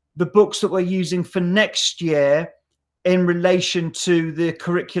the books that we're using for next year in relation to the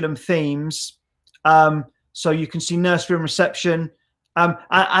curriculum themes. So you can see nursery and reception.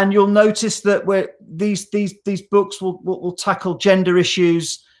 And you'll notice that these books will tackle gender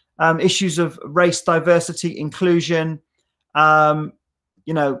issues, issues of race, diversity, inclusion,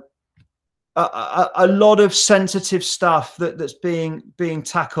 you know, a lot of sensitive stuff that's being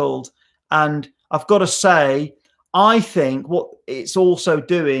tackled. And I've got to say, I think what it's also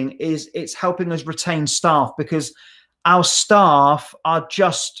doing is it's helping us retain staff, because our staff are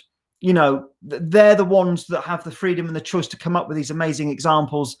just, you know, they're the ones that have the freedom and the choice to come up with these amazing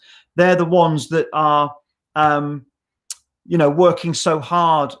examples. They're the ones that are, you know, working so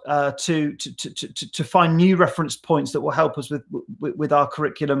hard to find new reference points that will help us with our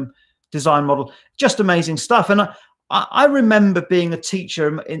curriculum design model. Just amazing stuff. And I remember being a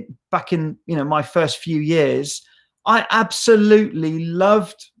teacher back in, you know, my first few years. I absolutely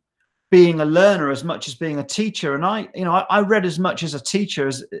loved being a learner as much as being a teacher. And I read as much as a teacher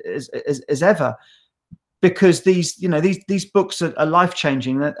as ever, because these, you know, these books are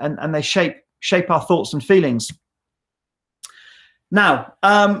life-changing, and they shape our thoughts and feelings. Now,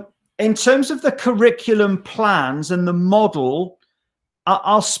 in terms of the curriculum plans and the model,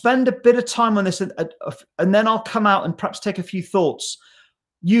 I'll spend a bit of time on this, and then I'll come out and perhaps take a few thoughts.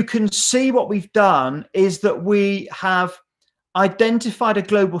 You can see what we've done is that we have identified a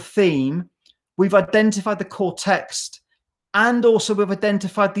global theme, we've identified the core text, and also we've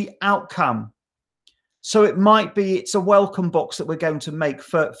identified the outcome. So it might be it's a welcome box that we're going to make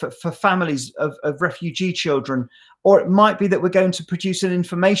for families of refugee children, or it might be that we're going to produce an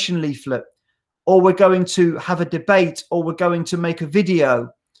information leaflet, or we're going to have a debate, or we're going to make a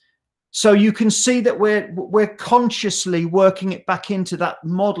video. So you can see that we're consciously working it back into that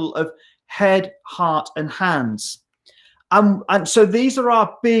model of head, heart, and hands. And so these are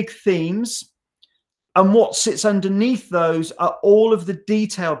our big themes, and what sits underneath those are all of the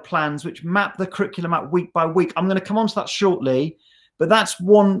detailed plans which map the curriculum out week by week. I'm going to come on to that shortly, but that's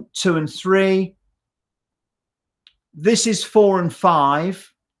 1, 2, and 3. This is 4 and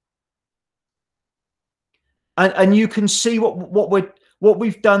 5, and you can see what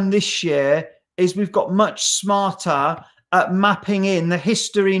we've done this year is we've got much smarter at mapping in the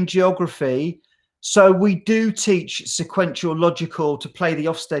history and geography. So we do teach sequential logical to play the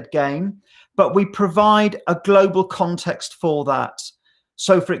Ofsted game, but we provide a global context for that.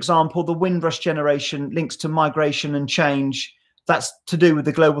 So, for example, the Windrush generation links to migration and change. That's to do with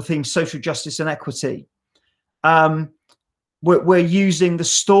the global theme, social justice and equity. We're using the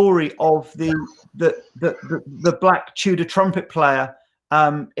story of the black Tudor trumpet player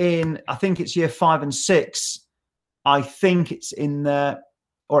in, I think it's year 5 and 6. I think it's in there,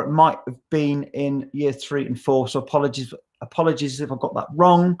 or it might have been in year 3 and 4. So apologies if I got that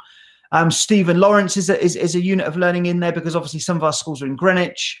wrong. Stephen Lawrence is a unit of learning in there, because obviously some of our schools are in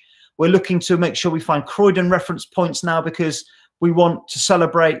Greenwich. We're looking to make sure we find Croydon reference points now, because we want to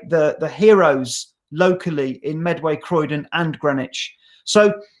celebrate the heroes locally in Medway, Croydon and Greenwich.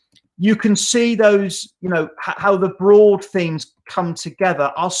 So you can see those, you know, how the broad themes come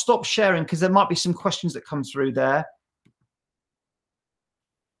together. I'll stop sharing because there might be some questions that come through there.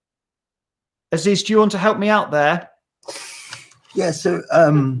 Aziz, do you want to help me out there? Yeah, so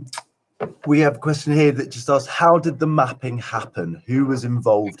we have a question here that just asks, how did the mapping happen? Who was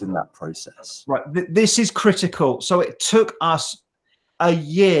involved in that process? Right, this is critical. So it took us a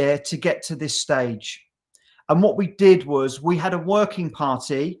year to get to this stage. And what we did was we had a working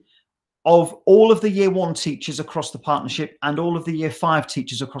party of all of the year 1 teachers across the partnership and all of the year 5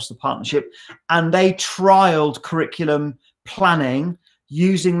 teachers across the partnership. And they trialed curriculum planning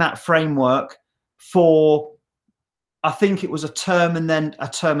using that framework for, I think it was a term and then a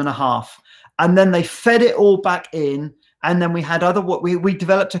term and a half. And then they fed it all back in. And then we had we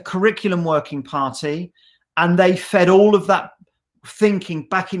developed a curriculum working party, and they fed all of that thinking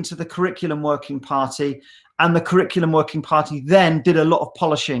back into the curriculum working party, and the curriculum working party then did a lot of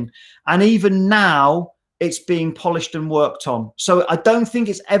polishing, and even now it's being polished and worked on. So I don't think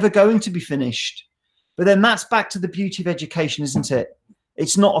it's ever going to be finished, but then that's back to the beauty of education, isn't it?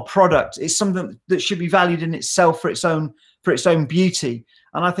 It's not a product, it's something that should be valued in itself for its own beauty.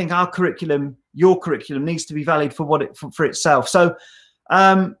 And I think our curriculum, your curriculum, needs to be valued for what for itself. So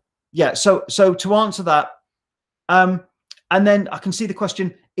yeah, so to answer that, and then I can see the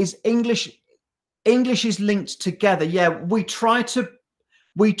question, is English is linked together? Yeah, we try to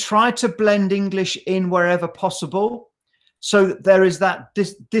blend English in wherever possible, so that there is that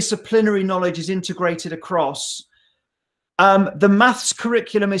disciplinary knowledge is integrated across. The maths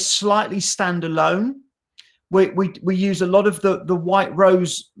curriculum is slightly standalone. We use a lot of the White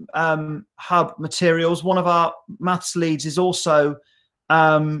Rose Hub materials. One of our maths leads is also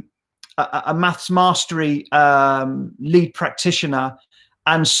a maths mastery lead practitioner,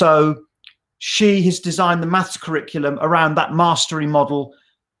 and so she has designed the maths curriculum around that mastery model,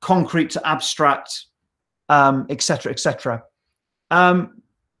 concrete to abstract, etc., etc.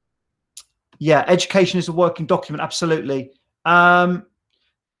 Yeah, education is a working document, absolutely. And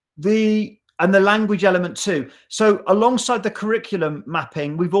the language element too. So alongside the curriculum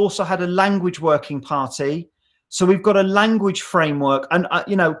mapping, we've also had a language working party. So we've got a language framework, and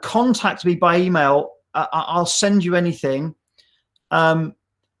you know, contact me by email. I'll send you anything.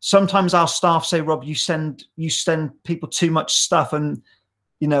 Sometimes our staff say, Rob, you send people too much stuff, and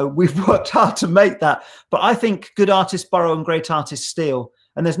you know, we've worked hard to make that. But I think good artists borrow and great artists steal,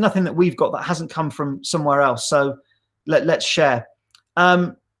 and there's nothing that we've got that hasn't come from somewhere else. So let's share.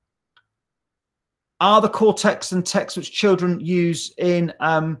 Are the core texts and texts which children use in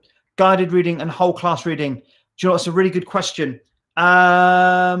guided reading and whole class reading? Do you know, that's a really good question.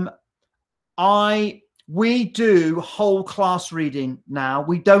 We do whole class reading now.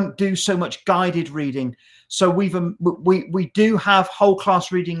 We don't do so much guided reading. So we do have whole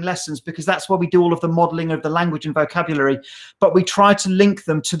class reading lessons, because that's where we do all of the modeling of the language and vocabulary, but we try to link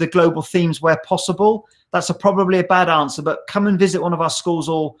them to the global themes where possible. That's probably a bad answer, but come and visit one of our schools,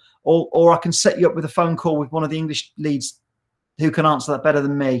 or I can set you up with a phone call with one of the English leads who can answer that better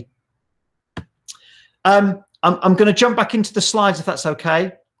than me. I'm going to jump back into the slides if that's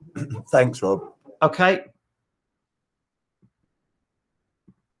okay. Thanks, Rob. Okay.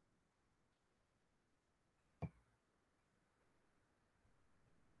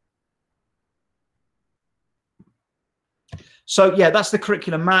 So yeah, that's the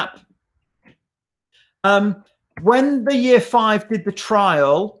curriculum map. When the year 5 did the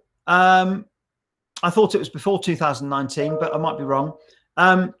trial, I thought it was before 2019, but I might be wrong.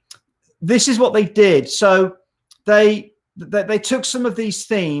 This is what they did. So they took some of these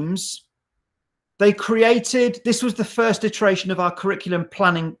themes. They created, this was the first iteration of our curriculum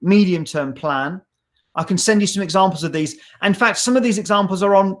planning medium-term plan. I can send you some examples of these. In fact, some of these examples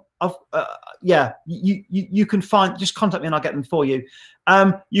are on, yeah, you can find, just contact me and I'll get them for you.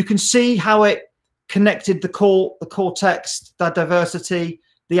 You can see how it connected the core text, the diversity,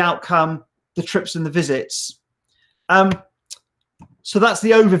 the outcome, the trips and the visits. So that's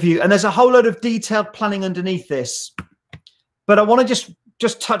the overview. And there's a whole load of detailed planning underneath this. But I want to just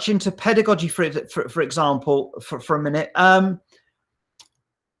just touch into pedagogy for example, for a minute,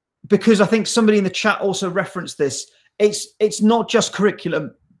 because I think somebody in the chat also referenced this. It's not just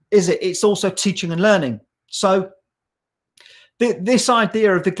curriculum, is it? It's also teaching and learning. So this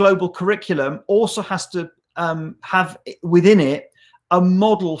idea of the global curriculum also has to have within it a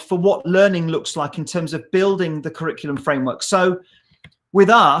model for what learning looks like in terms of building the curriculum framework. So with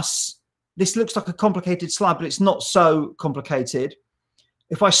us, this looks like a complicated slide, but it's not so complicated.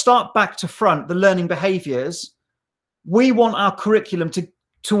 If I start back to front, the learning behaviors, we want our curriculum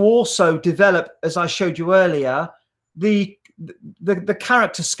to also develop, as I showed you earlier, the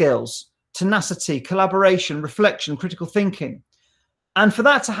character skills, tenacity, collaboration, reflection, critical thinking. And for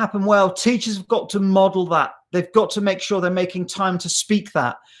that to happen well, teachers have got to model that. They've got to make sure they're making time to speak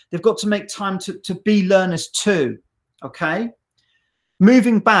that. They've got to make time to be learners too, okay?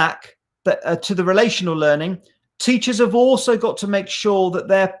 Moving back to the relational learning, teachers have also got to make sure that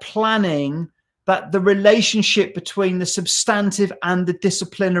they're planning that the relationship between the substantive and the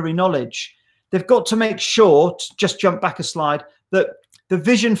disciplinary knowledge. They've got to make sure, to just jump back a slide, that the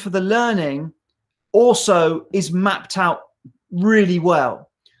vision for the learning also is mapped out really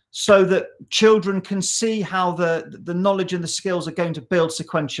well, so that children can see how the knowledge and the skills are going to build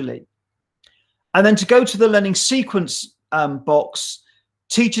sequentially. And then to go to the learning sequence box,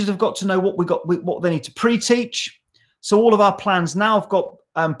 teachers have got to know what they need to pre-teach. So all of our plans now have got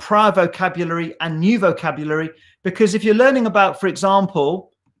prior vocabulary and new vocabulary, because if you're learning about, for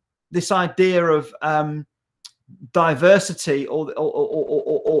example, this idea of diversity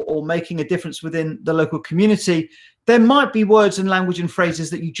or making a difference within the local community, there might be words and language and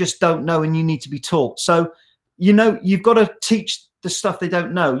phrases that you just don't know and you need to be taught. So, you know, you've got to teach the stuff they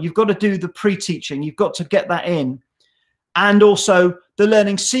don't know. You've got to do the pre-teaching. You've got to get that in. And also the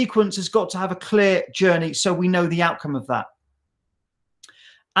learning sequence has got to have a clear journey so we know the outcome of that.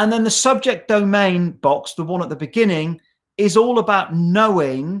 And then the subject domain box, the one at the beginning, is all about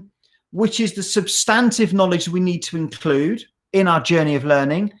knowing which is the substantive knowledge we need to include in our journey of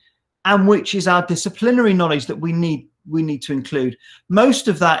learning, and which is our disciplinary knowledge that we need to include. Most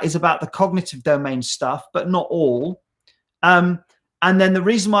of that is about the cognitive domain stuff, but not all. And then the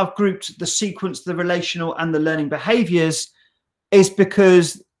reason why I've grouped the sequence, the relational, and the learning behaviors is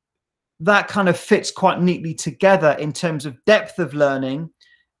because that kind of fits quite neatly together in terms of depth of learning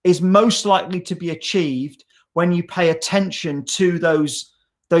is most likely to be achieved when you pay attention to those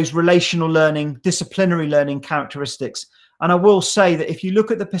relational learning, disciplinary learning characteristics. And I will say that if you look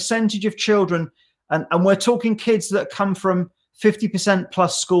at the percentage of children, and we're talking kids that come from 50%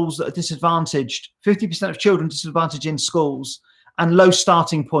 plus schools that are disadvantaged, 50% of children disadvantaged in schools, and low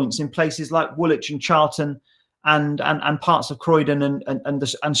starting points in places like Woolwich and Charlton and parts of Croydon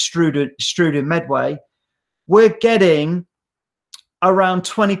and Strood in Medway, we're getting around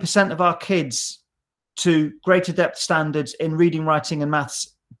 20% of our kids to greater depth standards in reading, writing, and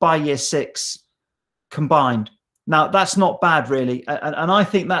maths by year 6 combined. Now, that's not bad, really. And I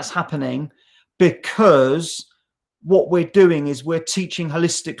think that's happening because what we're doing is we're teaching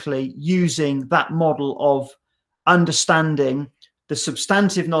holistically using that model of understanding the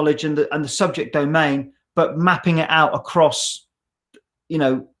substantive knowledge and the subject domain, but mapping it out across, you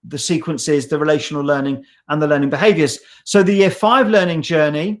know, the sequences, the relational learning, and the learning behaviors. So the year 5 learning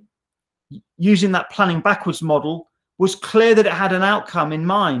journey, using that planning backwards model, was clear that it had an outcome in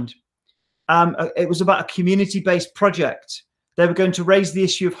mind. It was about a community-based project. They were going to raise the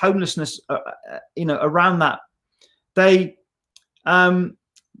issue of homelessness, you know, around that. They,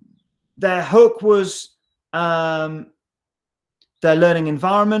 their hook was their learning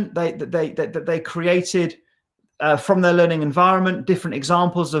environment. They created from their learning environment different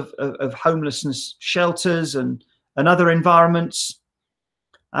examples of homelessness shelters and other environments.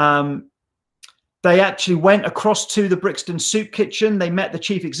 They actually went across to the Brixton Soup Kitchen. They met the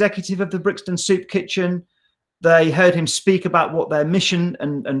chief executive of the Brixton Soup Kitchen. They heard him speak about what their mission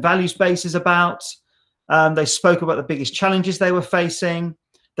and values base is about. They spoke about the biggest challenges they were facing.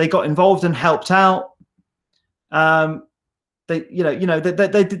 They got involved and helped out. They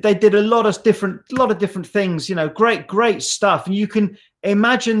did a lot of different things. You know, great stuff. And you can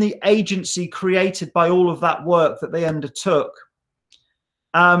imagine the agency created by all of that work that they undertook.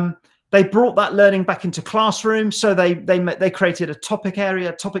 They brought that learning back into classrooms. So they created a topic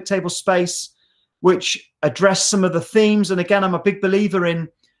area, topic table space, which addressed some of the themes. And again, I'm a big believer in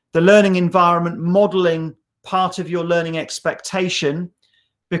the learning environment modeling part of your learning expectation,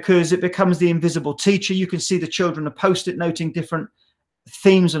 because it becomes the invisible teacher. You can see the children are post-it noting different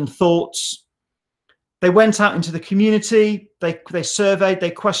themes and thoughts. They went out into the community. They surveyed,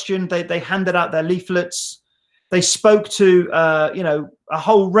 they questioned, they handed out their leaflets. They spoke to, you know, a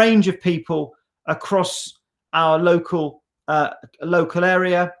whole range of people across our local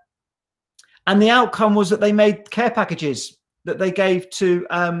area. And the outcome was that they made care packages that they gave to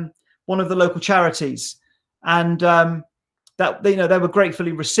one of the local charities. And that, you know, they were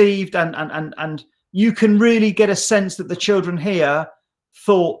gratefully received. And you can really get a sense that the children here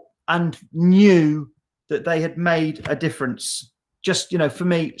thought and knew that they had made a difference. Just, you know, for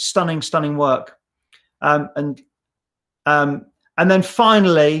me, stunning work. And then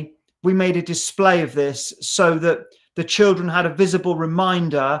finally, we made a display of this so that the children had a visible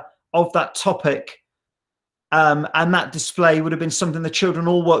reminder of that topic. And that display would have been something the children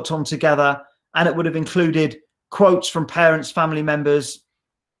all worked on together. And it would have included quotes from parents, family members,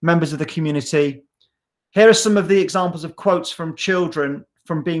 members of the community. Here are some of the examples of quotes from children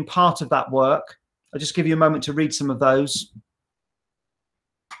from being part of that work. I'll just give you a moment to read some of those.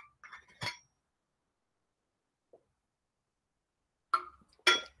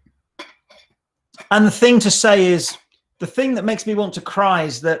 And the thing to say is, the thing that makes me want to cry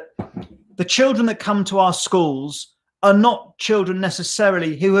is that the children that come to our schools are not children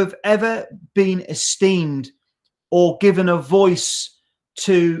necessarily who have ever been esteemed or given a voice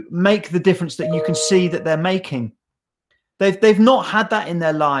to make the difference that you can see that they're making. They've not had that in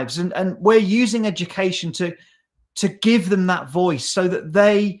their lives. And we're using education to give them that voice so that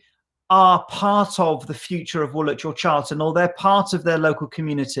they are part of the future of Woolwich or Charlton, or they're part of their local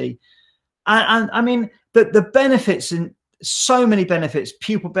community. And I mean, the benefits, in so many benefits: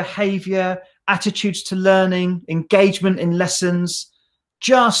 pupil behavior, attitudes to learning, engagement in lessons,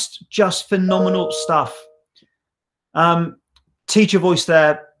 just phenomenal stuff. Teacher voice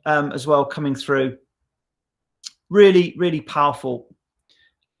there as well coming through. Really powerful.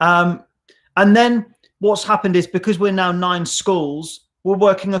 And then what's happened is, because we're now 9 schools, we're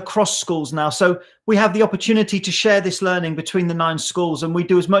working across schools now. So we have the opportunity to share this learning between the 9 schools, and we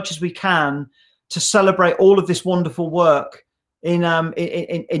do as much as we can to celebrate all of this wonderful work in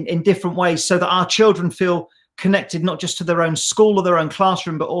different ways, so that our children feel connected, not just to their own school or their own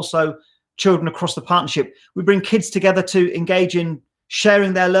classroom, but also children across the partnership. We bring kids together to engage in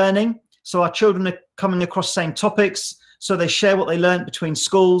sharing their learning. So our children are coming across same topics, so they share what they learned between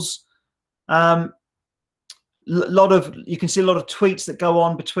schools. You can see a lot of tweets that go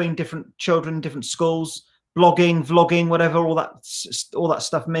on between different children, different schools, blogging, vlogging, whatever all that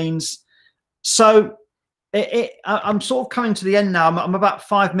stuff means. So I'm sort of coming to the end now. I'm about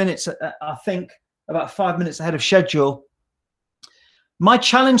 5 minutes, I think, about 5 minutes ahead of schedule. My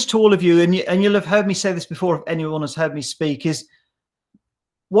challenge to all of you, and you'll have heard me say this before if anyone has heard me speak, is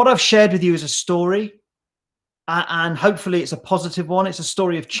what I've shared with you is a story. And hopefully it's a positive one. It's a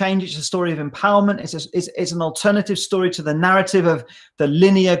story of change. It's a story of empowerment. It's an alternative story to the narrative of the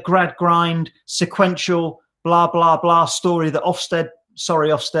linear, grad grind, sequential, blah, blah, blah story that Ofsted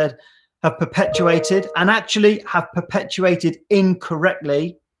have perpetuated, and actually have perpetuated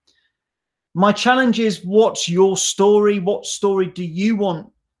incorrectly. My challenge is, what's your story? What story do you want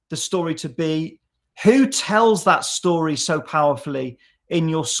the story to be? Who tells that story so powerfully in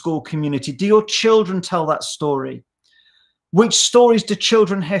your school community? Do your children tell that story? Which stories do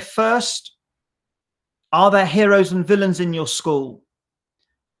children hear first? Are there heroes and villains in your school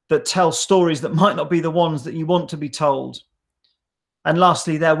that tell stories that might not be the ones that you want to be told? And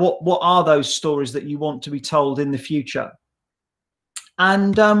lastly there, what are those stories that you want to be told in the future?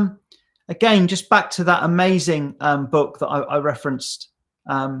 And again, just back to that amazing book that I referenced,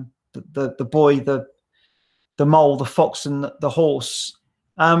 the boy, the mole, the fox and the horse.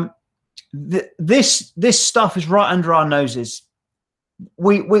 This stuff is right under our noses.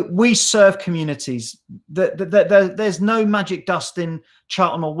 We serve communities. There's no magic dust in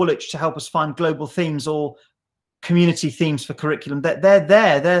Charlton or Woolwich to help us find global themes or community themes for curriculum. They're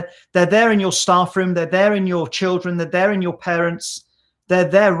there in your staff room. They're there in your children. They're there in your parents. They're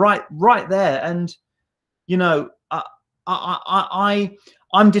there right there. And you know,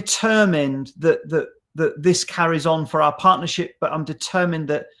 I'm determined that this carries on for our partnership, but I'm determined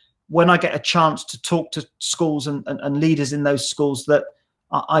that when I get a chance to talk to schools and leaders in those schools, that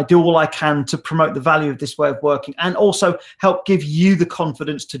I do all I can to promote the value of this way of working, and also help give you the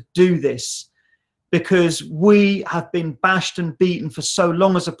confidence to do this, because we have been bashed and beaten for so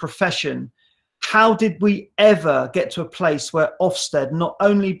long as a profession. How did we ever get to a place where Ofsted not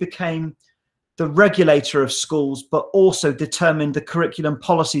only became the regulator of schools, but also determined the curriculum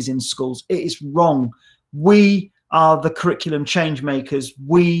policies in schools? It is wrong. We are the curriculum change makers.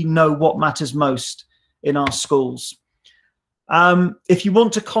 We know what matters most in our schools. If you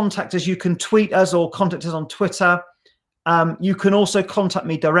want to contact us, you can tweet us or contact us on Twitter. You can also contact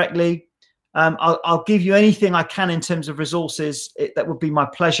me directly. I'll give you anything I can in terms of resources. That would be my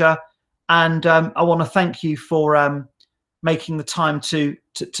pleasure. And I want to thank you for making the time to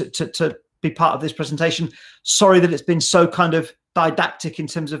be part of this presentation. Sorry that it's been so kind of didactic in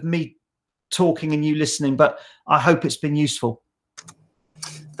terms of me talking and you listening, but I hope it's been useful.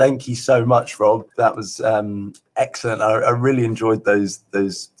 Thank you so much, Rob. That was excellent. I really enjoyed those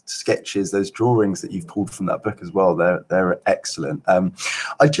sketches, those drawings that you've pulled from that book as well. They're excellent.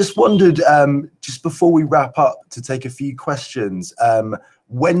 I just wondered, just before we wrap up, to take a few questions.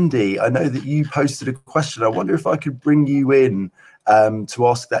 Wendy, I know that you posted a question. I wonder if I could bring you in to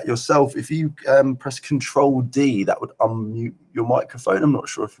ask that yourself. If you press Control D, that would unmute your microphone. I'm not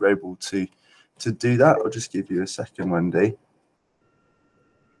sure if you're able to do that. I'll just give you a second, Wendy.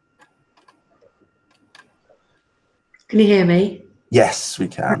 Can you hear me? Yes, we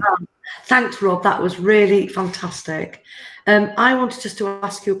can. Thanks, Rob. That was really fantastic. I wanted just to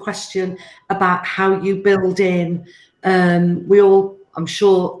ask you a question about how you build in. We all, I'm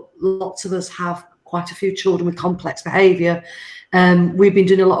sure lots of us have quite a few children with complex behaviour. We've been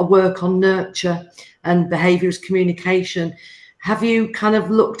doing a lot of work on nurture and behaviour as communication. Have you kind of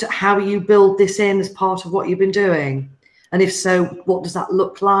looked at how you build this in as part of what you've been doing? And if so, what does that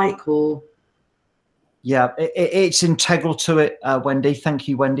look like? Or yeah, it's integral to it, Wendy. Thank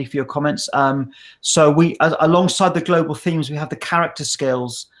you, Wendy, for your comments. So we, alongside the global themes, we have the character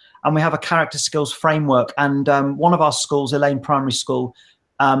skills, and we have a character skills framework. And one of our schools, Elaine Primary School,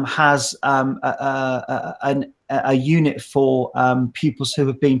 has a unit for pupils who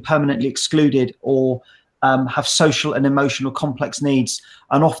have been permanently excluded or have social and emotional complex needs.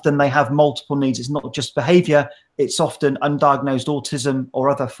 And often they have multiple needs. It's not just behavior, it's often undiagnosed autism or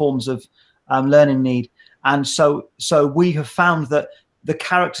other forms of learning need. And so we have found that the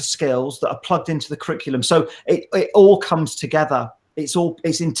character skills that are plugged into the curriculum, so it all comes together.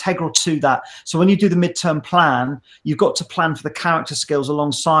 It's integral to that. So when you do the midterm plan, you've got to plan for the character skills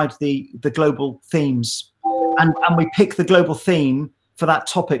alongside the global themes. And we pick the global theme for that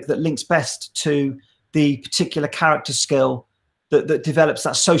topic that links best to the particular character skill that develops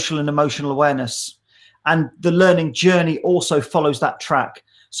that social and emotional awareness. And the learning journey also follows that track.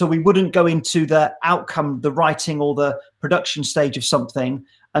 So we wouldn't go into the outcome, the writing or the production stage of something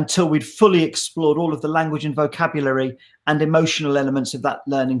until we'd fully explored all of the language and vocabulary and emotional elements of that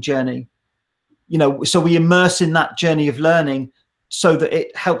learning journey. You know, so we immerse in that journey of learning so that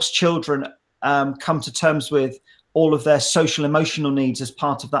it helps children come to terms with all of their social emotional needs as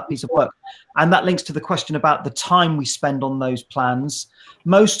part of that piece of work. And that links to the question about the time we spend on those plans.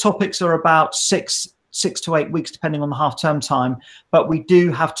 Most topics are about 6 to 8 weeks, depending on the half-term time, but we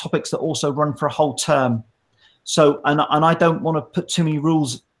do have topics that also run for a whole term. So, and I don't want to put too many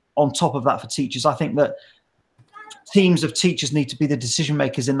rules on top of that for teachers. I think that teams of teachers need to be the decision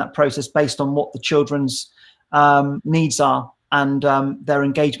makers in that process based on what the children's needs are and their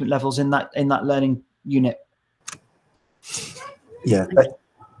engagement levels in that learning unit. Yeah.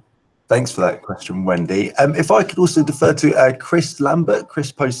 Thanks for that question, Wendy. If I could also defer to Chris Lambert.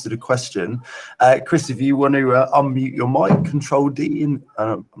 Chris posted a question. Chris, if you want to unmute your mic, Control D, and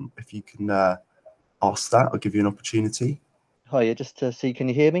if you can ask that, I'll give you an opportunity. Hi, yeah, just to see, can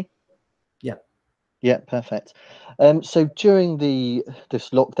you hear me? Yeah. Yeah, perfect. So during this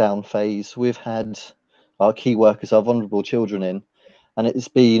lockdown phase, we've had our key workers, our vulnerable children in, and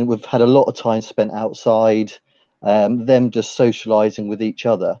we've had a lot of time spent outside, them just socialising with each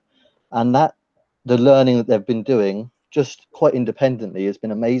other. And the learning that they've been doing just quite independently has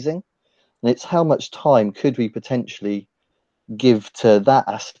been amazing. And it's how much time could we potentially give to that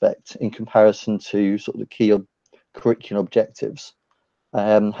aspect in comparison to sort of the key curriculum objectives?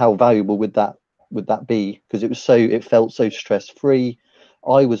 How valuable would that be? Because it felt so stress-free.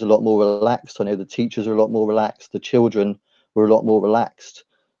 I was a lot more relaxed. I know the teachers are a lot more relaxed. The children were a lot more relaxed.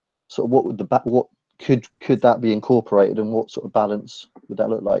 So what could that be incorporated, and what sort of balance would that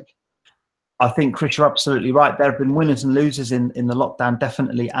look like? I think, Chris, you're absolutely right. There have been winners and losers in the lockdown,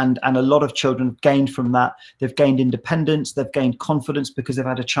 definitely. And a lot of children have gained from that. They've gained independence. They've gained confidence because they've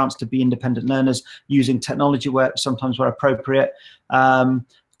had a chance to be independent learners using technology sometimes where appropriate.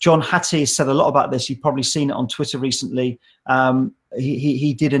 John Hattie has said a lot about this. You've probably seen it on Twitter recently.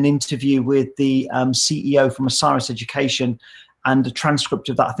 He did an interview with the CEO from Osiris Education, and a transcript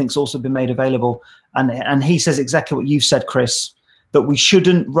of that I think has also been made available. And he says exactly what you've said, Chris, that we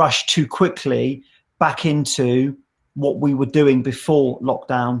shouldn't rush too quickly back into what we were doing before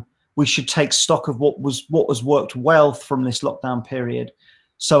lockdown. We should take stock of what has worked well from this lockdown period.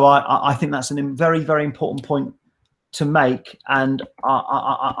 So I think that's a very, very important point to make, and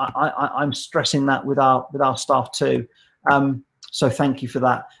I'm stressing that with our staff too. So thank you for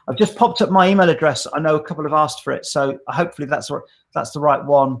that. I've just popped up my email address. I know a couple have asked for it, so hopefully that's the right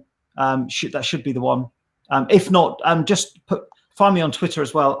one. That should be the one. If not, just find me on Twitter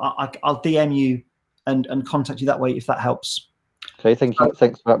as well. I'll DM you and contact you that way if that helps. Okay, thank you.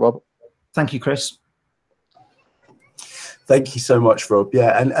 Thanks for that, Rob. Thank you, Chris. Thank you so much, Rob.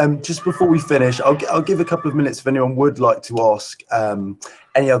 Yeah, and just before we finish, I'll give a couple of minutes if anyone would like to ask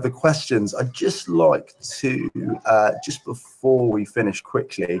any other questions. I'd just like to, just before we finish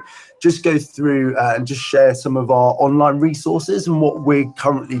quickly, just go through and just share some of our online resources and what we're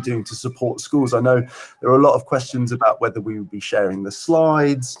currently doing to support schools. I know there are a lot of questions about whether we will be sharing the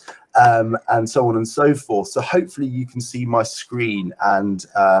slides and so on and so forth. So hopefully you can see my screen and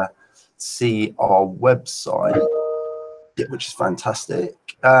see our website, which is fantastic.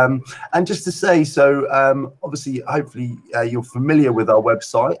 And just to say, so obviously, hopefully you're familiar with our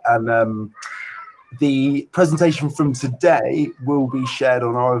website, and the presentation from today will be shared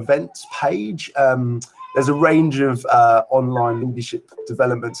on our events page. There's a range of online leadership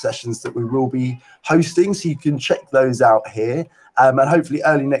development sessions that we will be hosting, so you can check those out here. And hopefully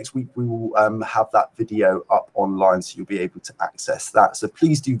early next week, we will have that video up online, so you'll be able to access that. So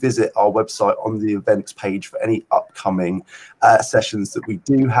please do visit our website on the events page for any upcoming sessions that we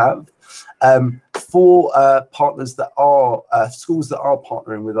do have. For partners that are, schools that are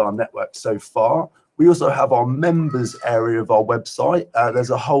partnering with our network so far, we also have our members area of our website.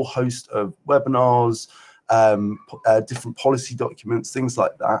 There's a whole host of webinars, different policy documents, things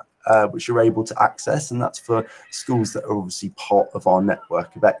like that, which you're able to access, and that's for schools that are obviously part of our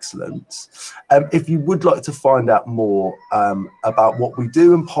network of excellence. If you would like to find out more about what we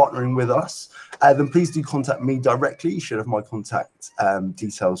do and partnering with us, then please do contact me directly. You should have my contact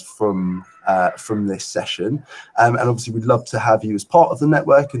details from this session, and obviously we'd love to have you as part of the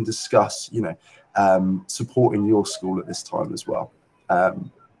network and discuss, you know, supporting your school at this time as well.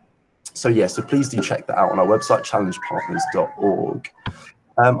 So yeah, so please do check that out on our website, challengepartners.org.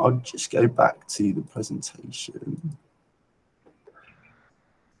 I'll just go back to the presentation,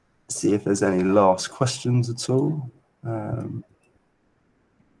 see if there's any last questions at all. And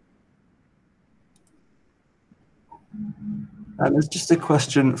there's just a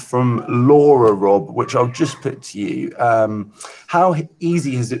question from Laura, Rob, which I'll just put to you. How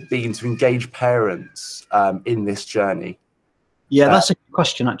easy has it been to engage parents in this journey? Yeah, that's a good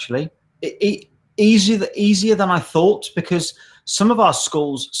question, actually. Easier than I thought, because some of our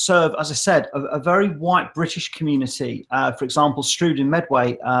schools serve, as I said, a very white British community. For example, Strood in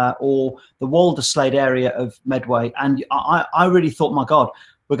Medway, or the Walderslade area of Medway. And I really thought, my God,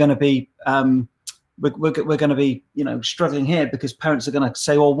 we're going to be we're going to be, you know, struggling here, because parents are going to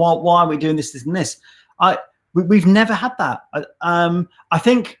say, well, why are we doing this, and this? We've never had that. I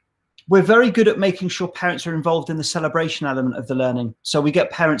think we're very good at making sure parents are involved in the celebration element of the learning. So we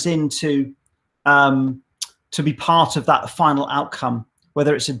get parents in to be part of that final outcome,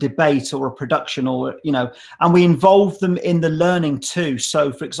 whether it's a debate or a production, or, you know, and we involve them in the learning too.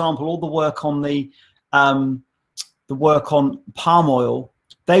 So, for example, all the work on the work on palm oil,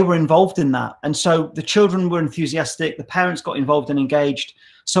 they were involved in that, and so the children were enthusiastic. The parents got involved and engaged.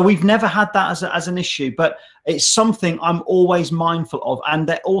 So we've never had that as an issue, but it's something I'm always mindful of. And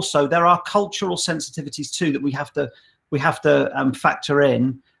there are cultural sensitivities too that we have to factor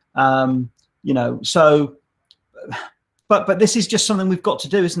in. You know, so, but this is just something we've got to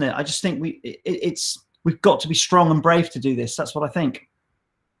do, isn't it? I just think we've got to be strong and brave to do this. That's what I think.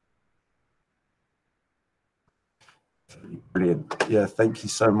 Brilliant. Yeah, thank you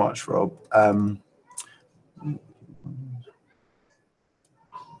so much, Rob.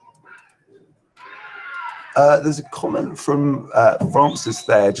 There's a comment from Francis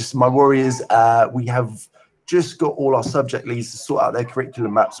there. Just, my worry is we have just got all our subject leads to sort out their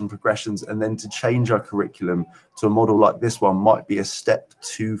curriculum maps and progressions, and then to change our curriculum to a model like this one might be a step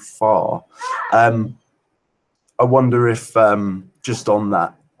too far. I wonder if just on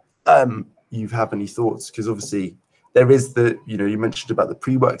that, you have any thoughts, because obviously there is the, you know, you mentioned about the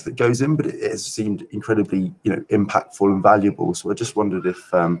pre-work that goes in, but it has seemed incredibly, you know, impactful and valuable. So I just wondered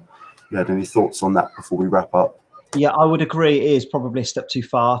if you had any thoughts on that before we wrap up. Yeah, I would agree. It is probably a step too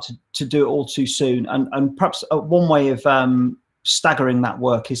far to do it all too soon. And perhaps one way of staggering that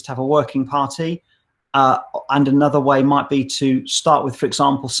work is to have a working party. And another way might be to start with, for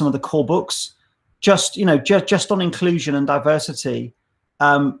example, some of the core books, just on inclusion and diversity.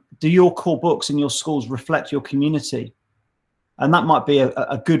 Do your core books in your schools reflect your community? And that might be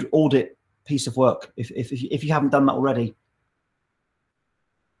a good audit piece of work if you haven't done that already.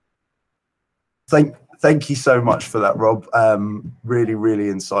 Thank you so much for that, Rob. Really, really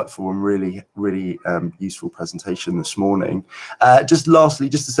insightful and really useful presentation this morning. Just lastly,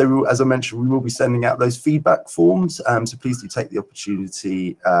 just to say, as I mentioned, we will be sending out those feedback forms. So please do take the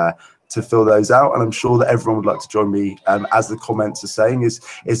opportunity to fill those out. And I'm sure that everyone would like to join me, as the comments are saying,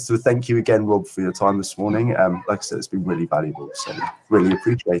 is to thank you again, Rob, for your time this morning. Like I said, it's been really valuable. So really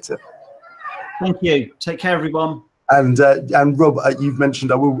appreciate it. Thank you. Take care, everyone. And Rob, you've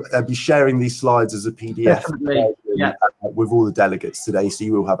mentioned I will be sharing these slides as a PDF. Definitely. Yeah. With all the delegates today, so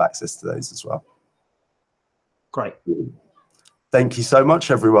you will have access to those as well. Great. Thank you so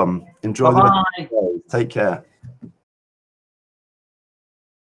much, everyone. Enjoy the day. Take care.